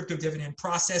through the crypto dividend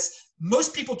process.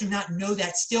 Most people do not know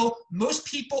that still. Most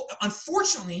people,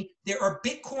 unfortunately, there are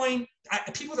people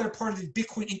that are part of the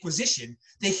Bitcoin Inquisition.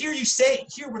 They hear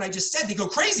what I just said. They go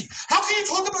crazy. How can you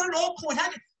talk about an altcoin?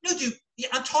 No, dude,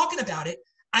 I'm talking about it.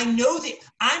 I know that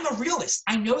I'm a realist.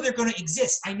 I know they're going to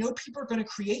exist. I know people are going to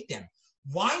create them.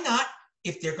 Why not?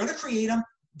 If they're going to create them,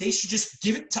 they should just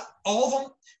give it to all of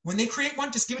them. When they create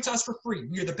one, just give it to us for free.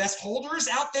 We're the best holders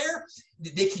out there.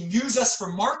 They can use us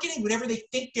for marketing, whatever they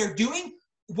think they're doing.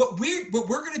 What we're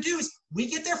going to do is we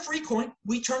get their free coin,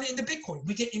 we turn it into Bitcoin.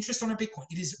 We get interest on our Bitcoin.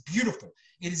 It is beautiful.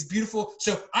 It is beautiful.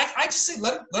 So I just say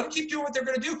let them keep doing what they're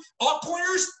going to do.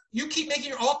 Altcoiners, you keep making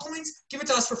your altcoins, give it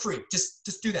to us for free. Just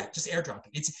do that. Just airdrop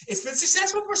it. It's been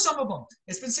successful for some of them.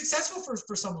 It's been successful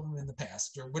for some of them in the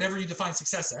past, or whatever you define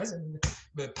success as, and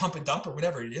pump and dump or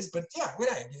whatever it is. But yeah,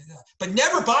 but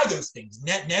never buy those things.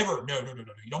 Never. No.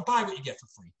 You don't buy what you get for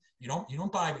free. You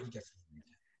don't buy what you get for free.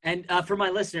 And for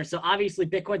my listeners, so obviously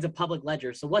Bitcoin's a public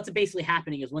ledger. So what's basically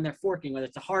happening is when they're forking, whether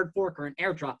it's a hard fork or an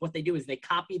airdrop, what they do is they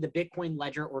copy the Bitcoin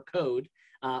ledger or code,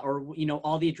 or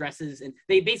all the addresses, and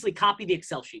they basically copy the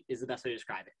Excel sheet is the best way to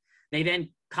describe it. They then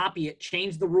copy it,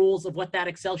 change the rules of what that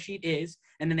Excel sheet is,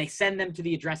 and then they send them to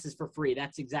the addresses for free.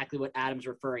 That's exactly what Adam's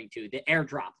referring to, the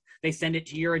airdrop. they send it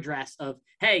to your address of,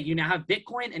 hey, you now have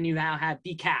Bitcoin and you now have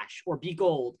B Cash or B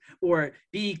Gold or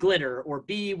B Glitter or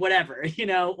B whatever,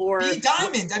 or B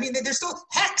Diamond. I mean, there's still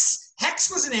Hex.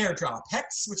 Hex was an airdrop.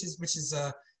 Hex, which is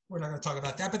we're not going to talk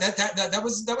about that, but that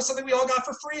was something we all got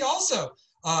for free also.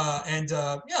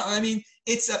 Yeah, I mean,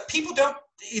 it's people don't.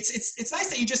 It's nice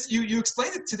that you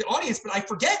explained it to the audience, but I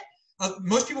forget.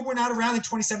 Most people were not around in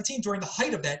 2017 during the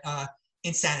height of that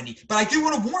insanity. But I do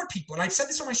want to warn people, and I've said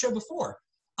this on my show before.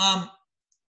 That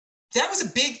was a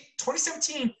big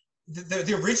 2017.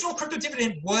 The original crypto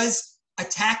dividend was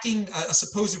attacking a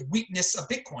supposed weakness of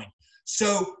Bitcoin.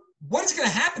 So what is going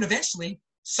to happen eventually?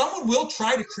 Someone will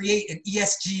try to create an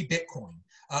ESG Bitcoin,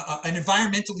 an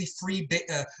environmentally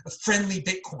friendly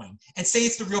Bitcoin, and say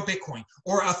it's the real Bitcoin,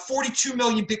 or a 42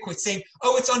 million Bitcoin, saying,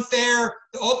 oh, it's unfair.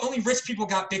 Only rich people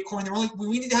got Bitcoin.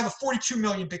 We need to have a 42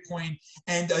 million Bitcoin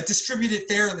and distribute it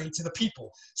fairly to the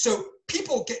people. So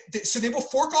they will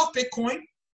fork off Bitcoin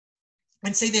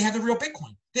and say they have the real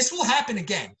Bitcoin. This will happen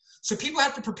again. So people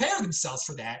have to prepare themselves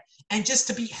for that, and just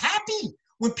to be happy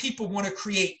when people want to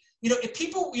create. If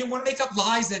people want to make up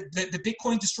lies that the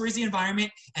Bitcoin destroys the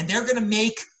environment and they're going to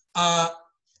make a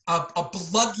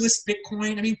bloodless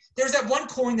Bitcoin. I mean, there's that one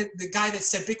coin that the guy that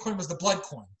said Bitcoin was the blood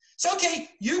coin. So, okay,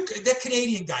 that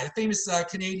Canadian guy, the famous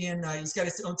Canadian, he's got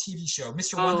his own TV show,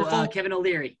 Mr. Wonderful. Kevin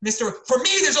O'Leary. For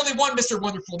me, there's only one Mr.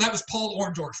 Wonderful. That was Paul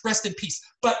Orndorff. Rest in peace.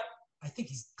 But I think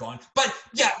he's gone. But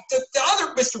yeah, the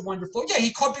other Mr. Wonderful, yeah,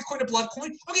 he called Bitcoin a blood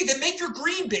coin. Okay, then make your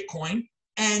green Bitcoin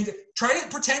and try to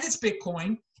pretend it's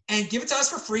Bitcoin and give it to us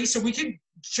for free so we can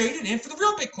trade it in for the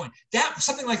real Bitcoin.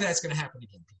 Something like that is going to happen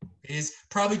again. It is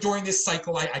probably during this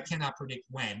cycle. I cannot predict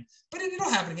when, but it'll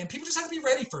happen again. People just have to be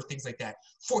ready for things like that.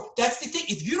 That's the thing.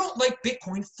 If you don't like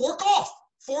Bitcoin, fork off.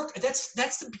 That's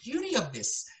the beauty of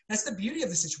this. That's the beauty of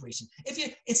the situation. If you,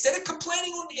 instead of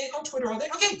complaining on Twitter all day,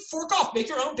 okay, fork off. Make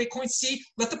your own Bitcoin.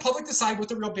 Let the public decide what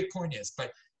the real Bitcoin is.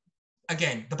 But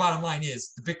again, the bottom line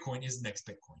is the Bitcoin is the next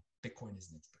Bitcoin. Bitcoin is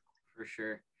the next Bitcoin. For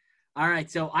sure. All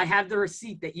right, so I have the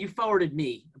receipt that you forwarded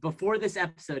me before this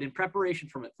episode in preparation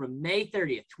from May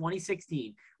 30th,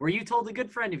 2016, where you told a good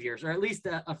friend of yours, or at least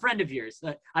a friend of yours.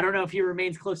 I don't know if he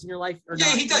remains close in your life or not.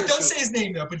 Yeah, he does. Don't say his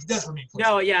name though, but he does remain close.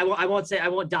 No, yeah, I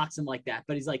won't dox him like that.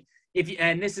 But he's like,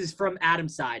 and this is from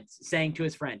Adam's side, saying to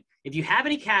his friend, if you have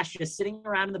any cash just sitting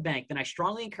around in the bank, then I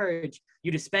strongly encourage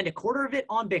you to spend a quarter of it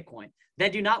on Bitcoin.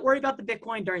 Then do not worry about the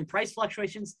Bitcoin during price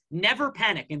fluctuations. Never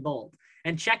panic, in bold.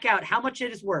 And check out how much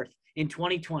it is worth in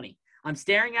 2020. I'm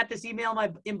staring at this email in my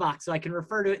inbox so I can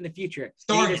refer to it in the future.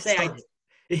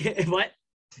 What?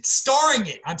 Starring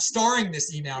it. I'm starring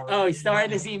this email. Right, he's starring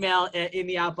this email in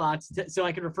the outbox so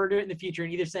I can refer to it in the future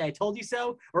and either say, I told you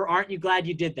so, or aren't you glad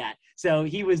you did that? So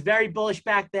he was very bullish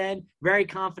back then, very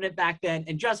confident back then.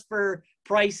 And just for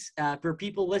price, for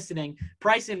people listening,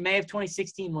 price in May of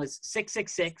 2016 was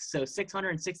 $666, so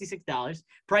 $666.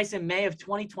 Price in May of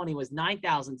 2020 was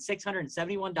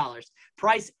 $9,671.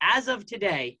 Price as of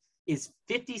today is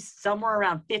somewhere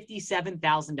around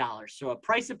 $57,000. So a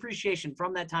price appreciation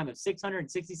from that time of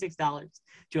 $666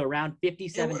 to around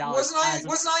 $57. Wasn't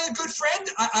I a good friend?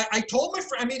 I told my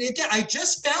friend. I mean, again, I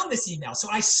just found this email, so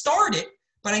I starred it,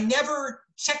 but I never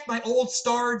checked my old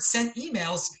starred sent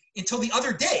emails until the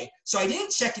other day. So I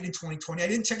didn't check it in 2020. I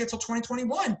didn't check it until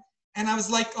 2021. And I was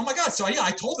like, oh my God. So yeah,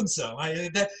 I told him so.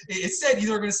 It said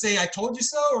either going to say, I told you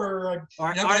so, or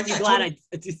aren't I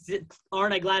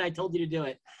glad I told you to do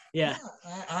it? Yeah.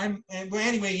 Well,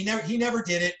 anyway, he never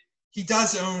did it. He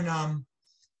does own,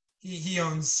 he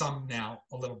owns some now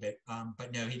a little bit.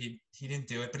 But no, he didn't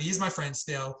do it, but he is my friend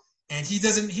still. And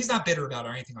he's not bitter about it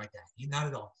or anything like that. Not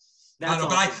at all. Awesome.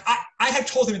 But I had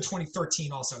told him in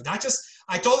 2013 also. Not just,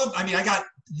 I told him, I mean, I got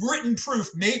written proof.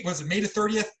 May the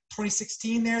 30th,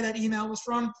 2016 there, that email was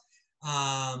from.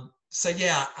 So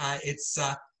yeah,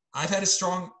 I've had a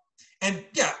strong, and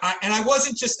yeah, I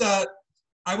wasn't just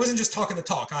talking the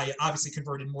talk. I obviously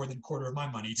converted more than a quarter of my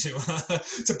money to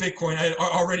Bitcoin. I had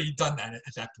already done that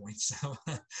at that point. So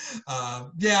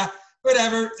yeah,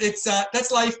 whatever. It's that's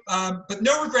life. But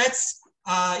no regrets.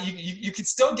 You can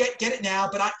still get it now,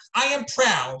 but I am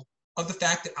proud of the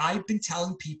fact that I've been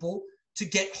telling people to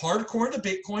get hardcore into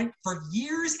Bitcoin for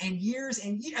years and years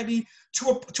and years. I mean,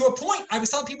 to a point, I was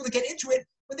telling people to get into it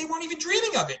when they weren't even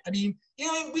dreaming of it. I mean,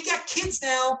 we got kids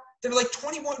now that are like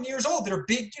 21 years old that are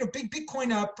big Bitcoin.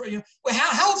 Well,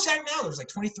 how old is Jack now? There's like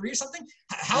 23 or something.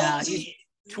 How old is he?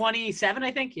 27,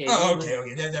 I think. Yeah. Oh,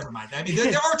 okay. Never mind. I mean,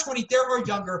 there are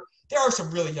younger. There are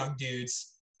some really young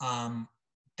dudes.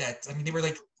 That, I mean, they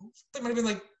might have been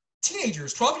like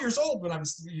teenagers, 12 years old when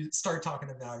started talking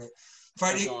about it.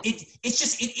 But it's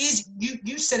just, it is,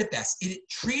 you said it best.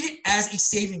 Treat it as a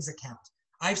savings account.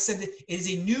 I've said that it is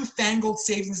a newfangled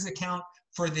savings account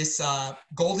for this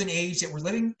golden age that we're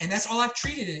living, and that's all I've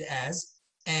treated it as.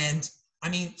 And I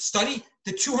mean, study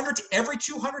the 200 every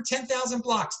 210,000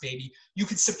 blocks, baby. You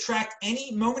could subtract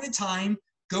any moment in time,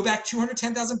 go back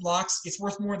 210,000 blocks. It's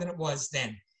worth more than it was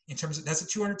then. In terms of, that's a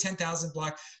 210,000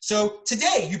 block. So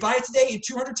today, you buy it today in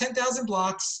 210,000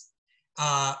 blocks.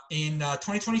 In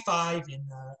 2025,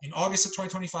 in August of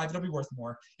 2025, it'll be worth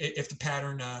more if the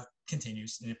pattern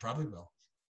continues, and it probably will.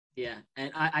 Yeah,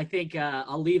 and I think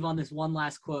I'll leave on this one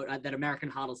last quote that American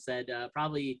Hodl said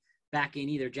probably back in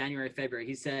either January or February.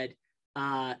 He said,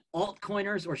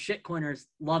 altcoiners or shitcoiners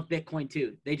love Bitcoin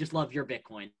too. They just love your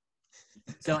Bitcoin.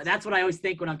 So that's what I always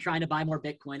think when I'm trying to buy more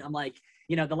Bitcoin. I'm like,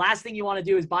 the last thing you want to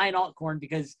do is buy an altcoin,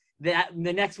 because the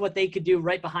next what they could do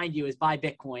right behind you is buy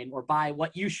Bitcoin or buy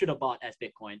what you should have bought as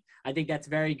Bitcoin. I think that's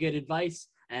very good advice.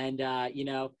 And,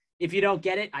 if you don't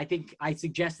get it, I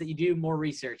suggest that you do more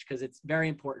research, because it's very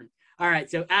important. All right.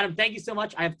 So Adam, thank you so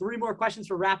much. I have 3 more questions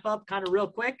for wrap up, kind of real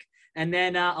quick, and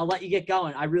then I'll let you get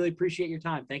going. I really appreciate your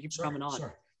time. Thank you for coming on.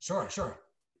 Sure.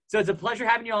 So it's a pleasure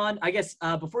having you on. I guess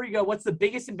before you go, what's the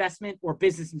biggest investment or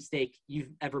business mistake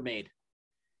you've ever made?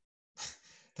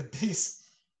 The biggest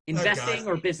investing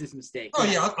or business mistake? Oh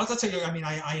yeah, I'll tell you. I mean,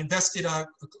 I invested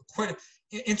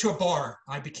into a bar.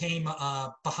 I became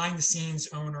behind the scenes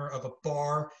owner of a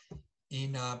bar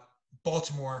in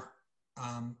Baltimore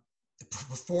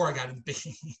before I got into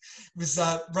Bitcoin. It was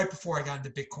right before I got into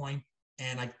Bitcoin,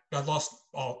 and I lost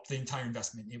the entire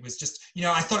investment. It was just,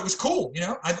 I thought it was cool.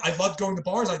 I loved going to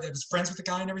bars. I was friends with the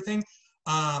guy and everything.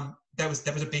 That was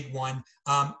a big one.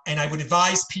 And I would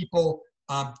advise people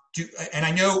and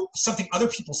I know something other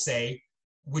people say,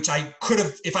 which I could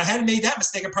have, if I hadn't made that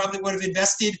mistake, I probably would have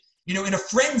invested, in a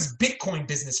friend's Bitcoin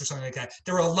business or something like that.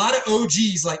 There were a lot of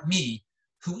OGs like me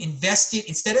who invested,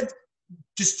 instead of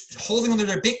just holding onto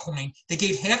their Bitcoin, they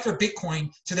gave half their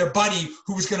Bitcoin to their buddy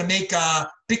who was going to make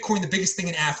Bitcoin the biggest thing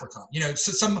in Africa.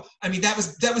 So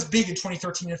that was big in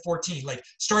 2013 and 14, like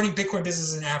starting Bitcoin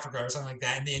businesses in Africa or something like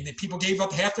that. And the people gave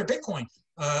up half their Bitcoin.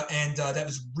 And that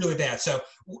was really bad. So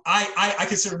I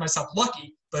consider myself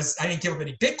lucky, but I didn't give up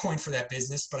any Bitcoin for that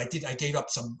business, but I gave up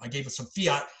some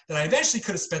fiat that I eventually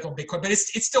could have spent on Bitcoin, but it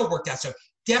still worked out. So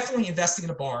definitely investing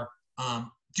in a bar.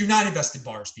 Do not invest in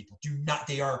bars, people. Do not.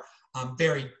 They are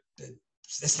very,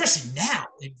 especially now.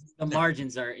 The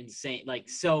margins are insane, like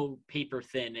so paper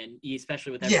thin, and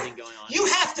especially with everything going on. You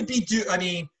have to be,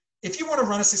 if you want to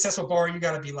run a successful bar, you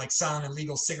got to be like selling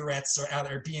illegal cigarettes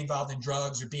or be involved in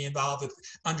drugs or be involved with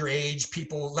underage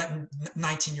people, letting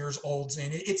 19 years olds in.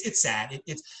 It's sad.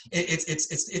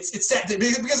 It's sad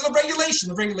because of the regulation.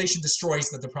 The regulation destroys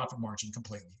the profit margin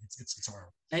completely. It's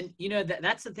horrible. And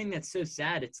that's the thing that's so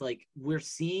sad. It's like we're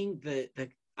seeing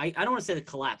I don't want to say the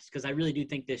collapse, because I really do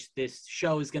think this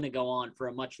show is going to go on for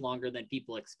a much longer than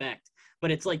people expect. But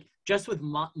it's like, just with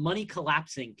money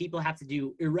collapsing, people have to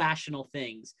do irrational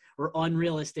things or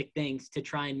unrealistic things to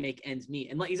try and make ends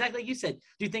meet. And exactly like you said,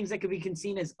 do things that could be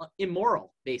seen as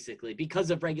immoral, basically,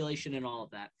 because of regulation and all of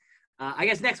that. I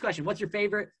guess next question. What's your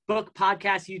favorite book,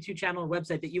 podcast, YouTube channel, or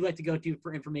website that you like to go to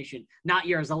for information? Not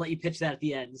yours. I'll let you pitch that at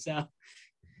the end. So.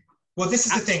 Well, this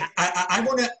is the thing. I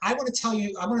want to tell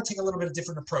you, I want to take a little bit of a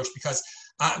different approach, because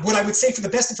what I would say for the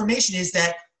best information is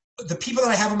that the people that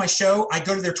I have on my show, I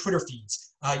go to their Twitter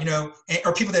feeds,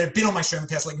 or people that have been on my show in the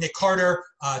past, like Nick Carter,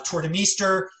 Adam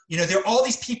Meister. There are all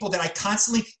these people that I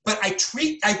constantly, but I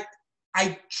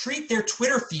treat their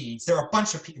Twitter feeds. There are a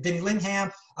bunch of people, Vinny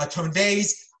Lindham, Tone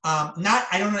Vays. I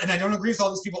don't agree with all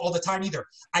those people all the time either.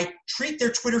 I treat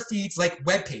their Twitter feeds like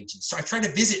web pages. So I try to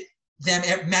visit them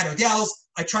at Matt Odell's.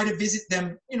 I try to visit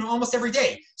them, almost every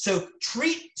day. So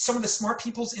treat some of the smart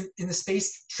people in the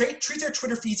space, treat their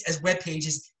Twitter feeds as web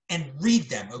pages and read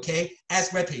them, okay,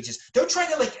 as web pages. Don't try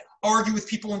to argue with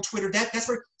people on Twitter. That's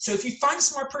where. So if you find a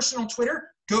smart person on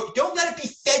Twitter, don't let it be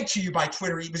fed to you by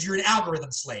Twitter, because you're an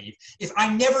algorithm slave. If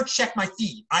I never check my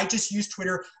feed, I just use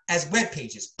Twitter as web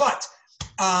pages. But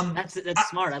that's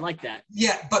smart. I like that.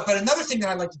 Yeah, but another thing that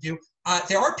I like to do,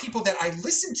 there are people that I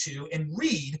listen to and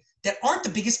read that aren't the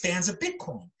biggest fans of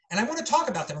Bitcoin, and I want to talk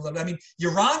about them a little bit. I mean,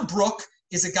 Yaron Brook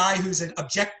is a guy who's an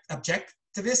objectivist.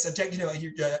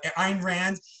 Ayn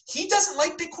Rand. He doesn't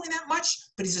like Bitcoin that much,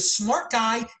 but he's a smart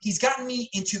guy. He's gotten me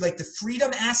into the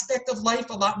freedom aspect of life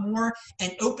a lot more,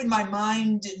 and opened my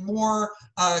mind more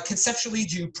conceptually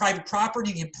to private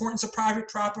property, the importance of private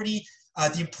property,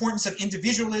 the importance of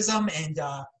individualism, and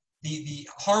the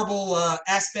horrible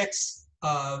aspects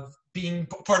of being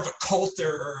part of a cult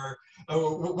or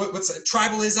what's it,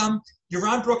 tribalism.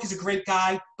 Yaron Brook is a great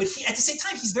guy, but he, at the same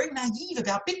time, he's very naive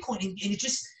about Bitcoin, and it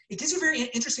gives you a very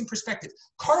interesting perspective.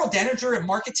 Carl Denninger at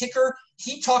Market Ticker,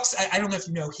 he talks, I don't know if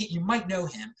you know, you might know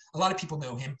him. A lot of people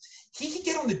know him. He can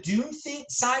get on the doom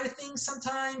side of things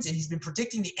sometimes, and he's been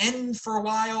predicting the end for a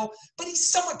while, but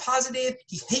he's somewhat positive.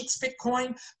 He hates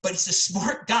Bitcoin, but he's a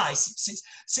smart guy.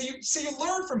 So you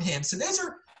learn from him. So those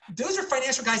are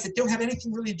financial guys that don't have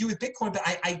anything really to do with Bitcoin, but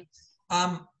I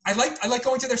like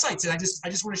going to their sites, and I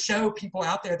just want to show people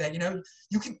out there that, you don't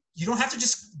have to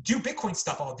just do Bitcoin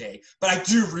stuff all day, but I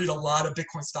do read a lot of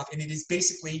Bitcoin stuff, and it is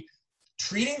basically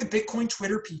treating the Bitcoin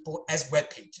Twitter people as web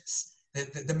pages,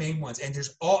 the main ones. And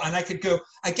and I could go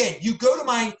again. You go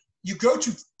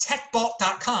to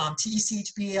techbalt.com,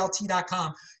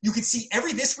 techbalt.com. You can see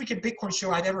every This Week in Bitcoin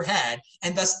show I've ever had,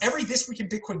 and thus every This Week in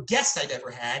Bitcoin guest I've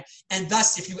ever had. And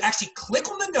thus, if you actually click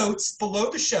on the notes below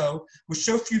the show, which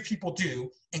so few people do,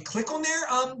 and click on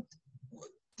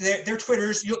their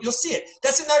Twitters, you'll see it.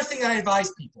 That's another thing that I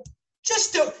advise people.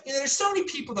 Just don't, there's so many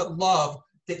people that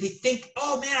they think,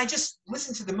 oh man, I just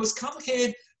listened to the most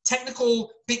complicated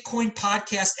technical Bitcoin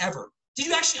podcast ever. Do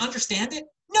you actually understand it?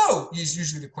 No, is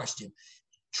usually the question.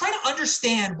 Try to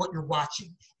understand what you're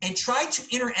watching and try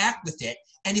to interact with it.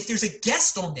 And if there's a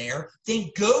guest on there, then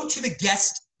go to the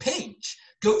guest page.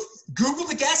 Go Google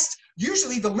the guest.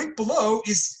 Usually the link below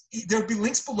there'll be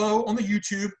links below on the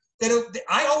YouTube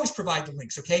I always provide the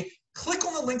links, okay? Click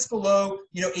on the links below.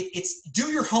 It's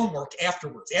do your homework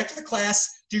afterwards. After the class,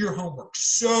 do your homework.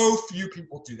 So few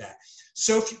people do that.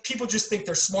 So few people just think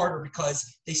they're smarter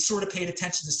because they sort of paid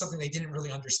attention to something they didn't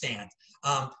really understand.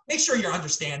 Make sure you're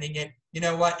understanding it. You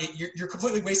know what? You're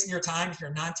completely wasting your time if you're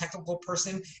a non-technical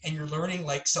person and you're learning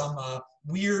like some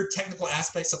weird technical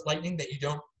aspects of Lightning that you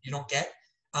don't get.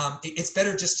 It's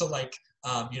better just to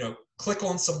click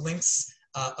on some links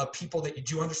of people that you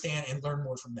do understand and learn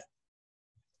more from them.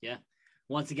 Yeah.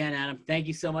 Once again, Adam, thank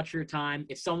you so much for your time.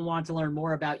 If someone wants to learn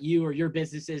more about you or your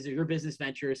businesses or your business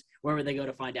ventures, where would they go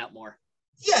to find out more?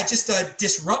 Yeah, just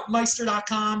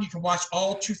disruptmeister.com. You can watch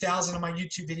all 2,000 of my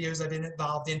YouTube videos I've been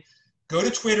involved in. Go to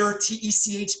Twitter,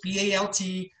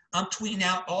 TECHBALT. I'm tweeting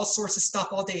out all sorts of stuff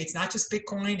all day. It's not just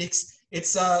Bitcoin.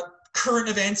 It's current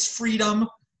events, freedom,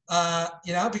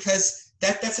 because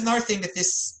that's another thing that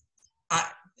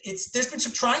there's been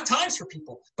some trying times for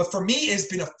people, but for me, it's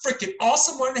been a freaking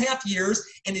awesome 1.5 years,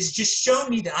 and it's just shown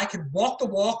me that I can walk the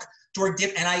walk during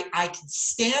dip, and I can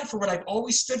stand for what I've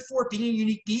always stood for, being a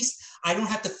unique beast. I don't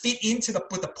have to fit into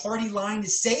what the party line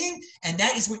is saying, and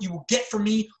that is what you will get from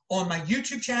me on my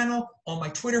YouTube channel, on my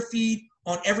Twitter feed,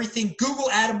 on everything. Google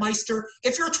Adam Meister.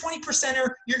 If you're a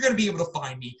 20%er, you're going to be able to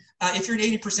find me. If you're an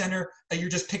 80%er, you're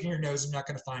just picking your nose and not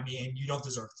going to find me, and you don't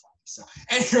deserve to find me. So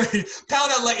anyway,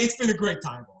 pound out, it's been a great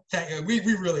time. We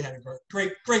really had a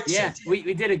great yeah,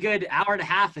 we did a good hour and a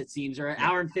half, it seems, or an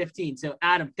hour and 15. So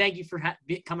Adam, thank you for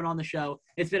coming on the show.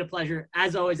 It's been a pleasure.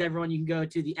 As always, everyone, you can go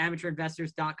to the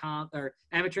amateurinvestors.com or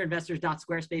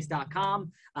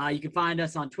amateurinvestors.squarespace.com. You can find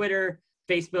us on Twitter,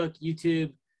 Facebook,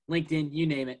 YouTube, LinkedIn, you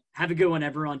name it. Have a good one,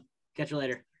 everyone. Catch you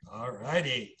later. All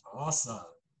righty. Awesome.